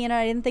only 18 and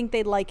I didn't think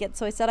they'd like it,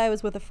 so I said I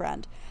was with a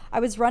friend. I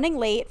was running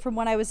late from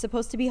when I was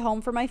supposed to be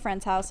home from my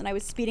friend's house and I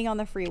was speeding on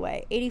the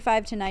freeway,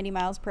 85 to 90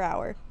 miles per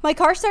hour. My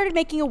car started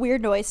making a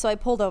weird noise, so I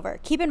pulled over.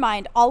 Keep in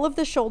mind, all of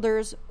the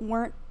shoulders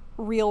weren't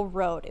real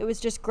road. It was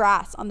just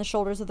grass on the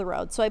shoulders of the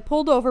road. So I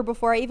pulled over.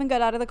 Before I even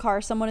got out of the car,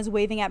 someone is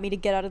waving at me to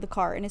get out of the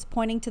car and is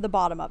pointing to the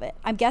bottom of it.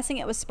 I'm guessing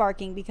it was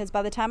sparking because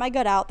by the time I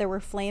got out, there were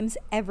flames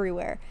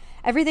everywhere.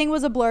 Everything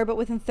was a blur, but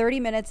within 30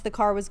 minutes, the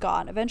car was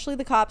gone. Eventually,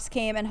 the cops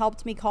came and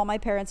helped me call my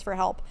parents for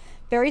help.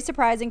 Very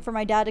surprising for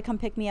my dad to come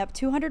pick me up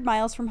 200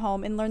 miles from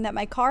home and learn that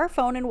my car,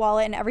 phone, and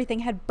wallet and everything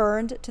had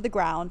burned to the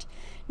ground.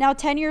 Now,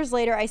 10 years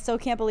later, I still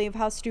can't believe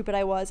how stupid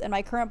I was, and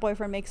my current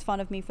boyfriend makes fun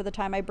of me for the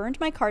time I burned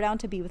my car down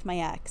to be with my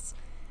ex.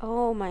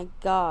 Oh my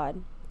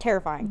god.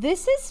 Terrifying.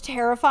 This is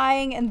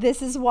terrifying, and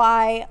this is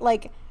why,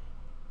 like,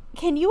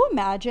 can you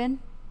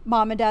imagine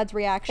mom and dad's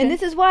reaction? And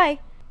this is why,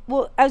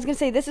 well, I was going to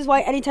say, this is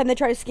why anytime they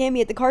try to scam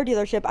me at the car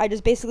dealership, I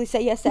just basically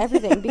say yes to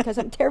everything because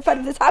I'm terrified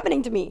of this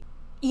happening to me.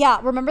 Yeah,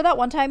 remember that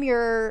one time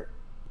your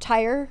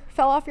tire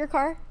fell off your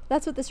car?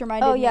 That's what this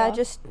reminded me of. Oh yeah,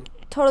 just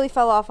totally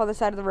fell off on the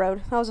side of the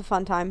road. That was a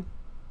fun time.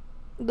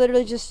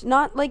 Literally just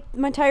not, like,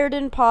 my tire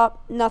didn't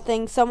pop,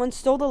 nothing. Someone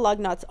stole the lug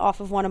nuts off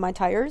of one of my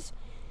tires,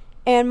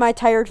 and my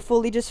tire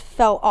fully just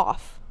fell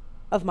off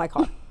of my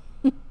car.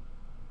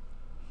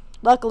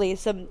 Luckily,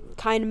 some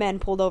kind men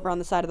pulled over on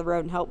the side of the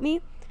road and helped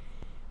me,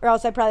 or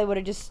else I probably would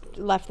have just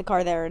left the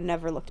car there and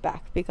never looked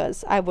back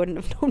because I wouldn't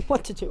have known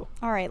what to do.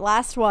 All right,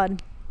 last one.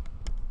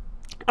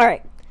 All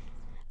right.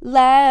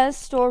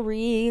 Last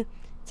story.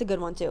 It's a good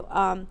one, too.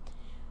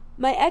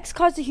 My ex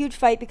caused a huge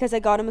fight because I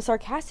got him a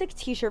sarcastic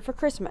t-shirt for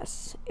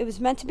Christmas. It was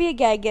meant to be a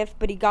gag gift,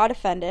 but he got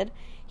offended.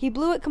 He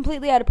blew it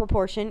completely out of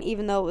proportion,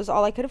 even though it was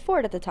all I could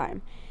afford at the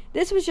time.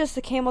 This was just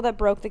the camel that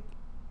broke the...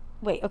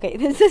 Wait, okay.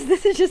 This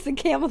is just the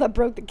camel that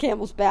broke the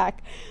camel's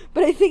back.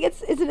 But I think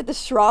isn't it the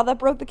straw that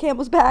broke the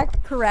camel's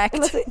back? Correct.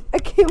 Unless a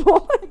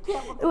camel...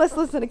 Unless,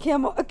 listen, a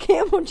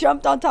camel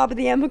jumped on top of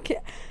the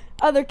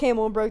other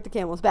camel and broke the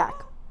camel's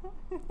back.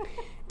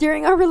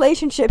 During our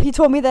relationship, he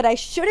told me that I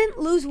shouldn't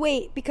lose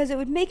weight because it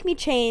would make me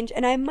change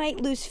and I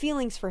might lose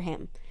feelings for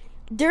him.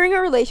 During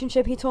our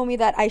relationship, he told me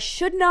that I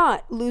should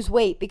not lose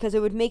weight because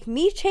it would make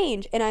me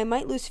change and I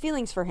might lose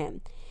feelings for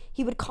him.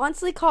 He would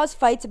constantly cause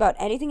fights about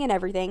anything and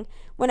everything.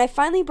 When I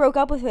finally broke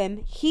up with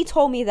him, he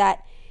told me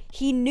that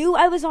he knew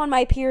I was on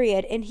my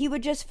period and he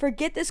would just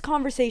forget this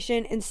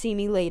conversation and see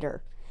me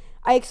later.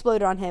 I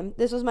exploded on him.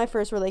 This was my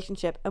first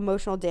relationship.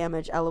 Emotional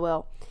damage,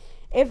 LOL.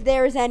 If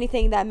there is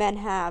anything that men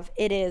have,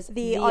 it is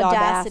the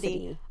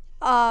audacity.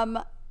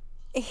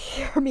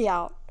 Hear me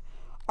out.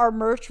 Our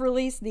merch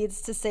release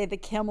needs to say the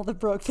camel that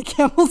broke the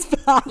camel's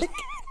back. And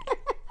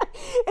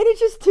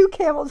it's just two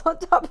camels on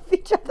top of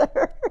each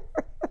other.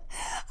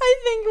 I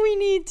think we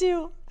need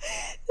to.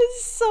 This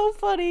is so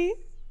funny.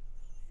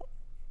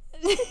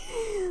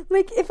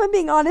 Like, if I'm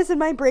being honest, in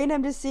my brain,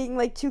 I'm just seeing,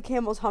 like, two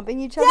camels humping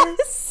each other.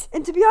 Yes!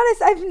 And to be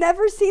honest, I've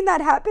never seen that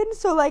happen,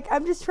 so, like,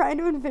 I'm just trying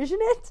to envision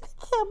it. The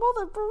camel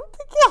that broke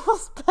the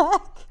camel's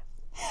back.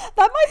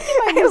 That might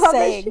be my new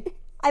saying.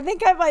 I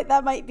think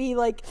that might be,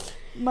 like,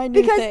 my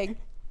new thing.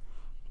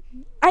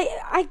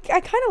 I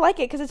kind of like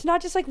it, because it's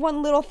not just, like,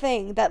 one little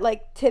thing that,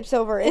 like, tips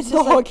over. It's just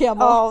the whole like,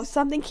 camel. Oh,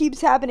 something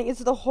keeps happening.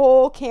 It's the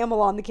whole camel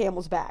on the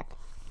camel's back.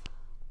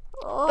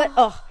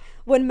 But,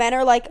 when men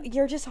are like,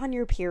 you're just on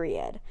your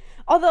period.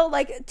 Although,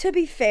 like, to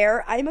be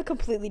fair, I'm a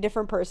completely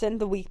different person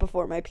the week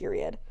before my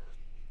period.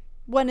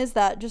 When is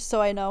that? Just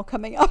so I know,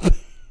 coming up.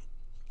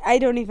 I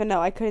don't even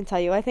know. I couldn't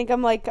tell you. I think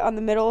I'm, like, on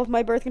the middle of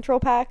my birth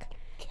control pack.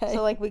 Okay.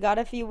 So, like, we got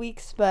a few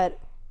weeks, but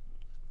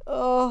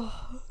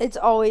it's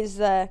always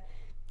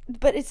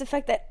but it's the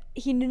fact that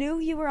he knew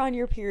you were on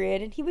your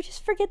period and he would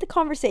just forget the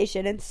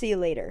conversation and see you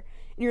later.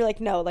 And you're like,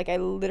 no, like, I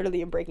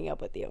literally am breaking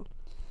up with you.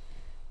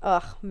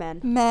 Ugh,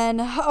 men.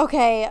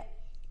 Okay.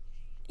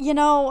 You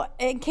know,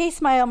 in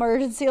case my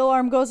emergency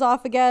alarm goes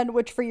off again,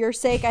 which for your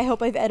sake, I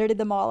hope I've edited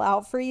them all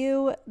out for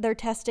you. They're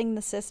testing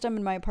the system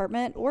in my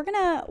apartment. We're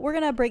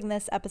gonna bring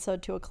this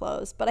episode to a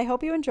close, but I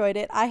hope you enjoyed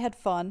it. I had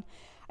fun.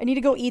 I need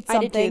to go eat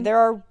something. I did too. There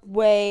are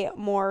way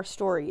more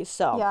stories,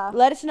 so yeah.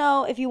 Let us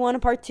know if you want a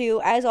part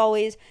 2. As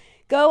always,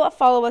 go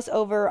follow us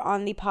over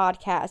on the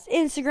podcast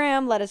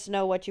Instagram. Let us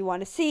know what you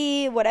want to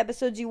see, what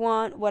episodes you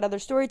want, what other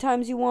story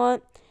times you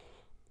want.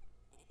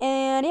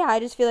 And yeah, I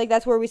just feel like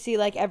that's where we see,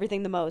 like,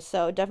 everything the most.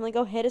 So definitely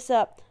go hit us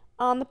up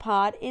on the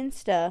pod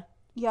Insta.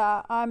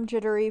 Yeah, I'm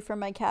jittery from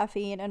my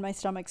caffeine and my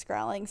stomach's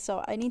growling,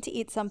 so I need to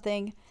eat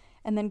something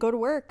and then go to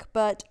work.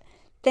 But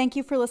thank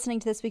you for listening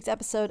to this week's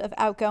episode of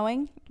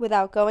Outgoing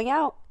Without Going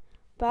Out.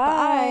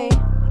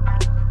 Bye.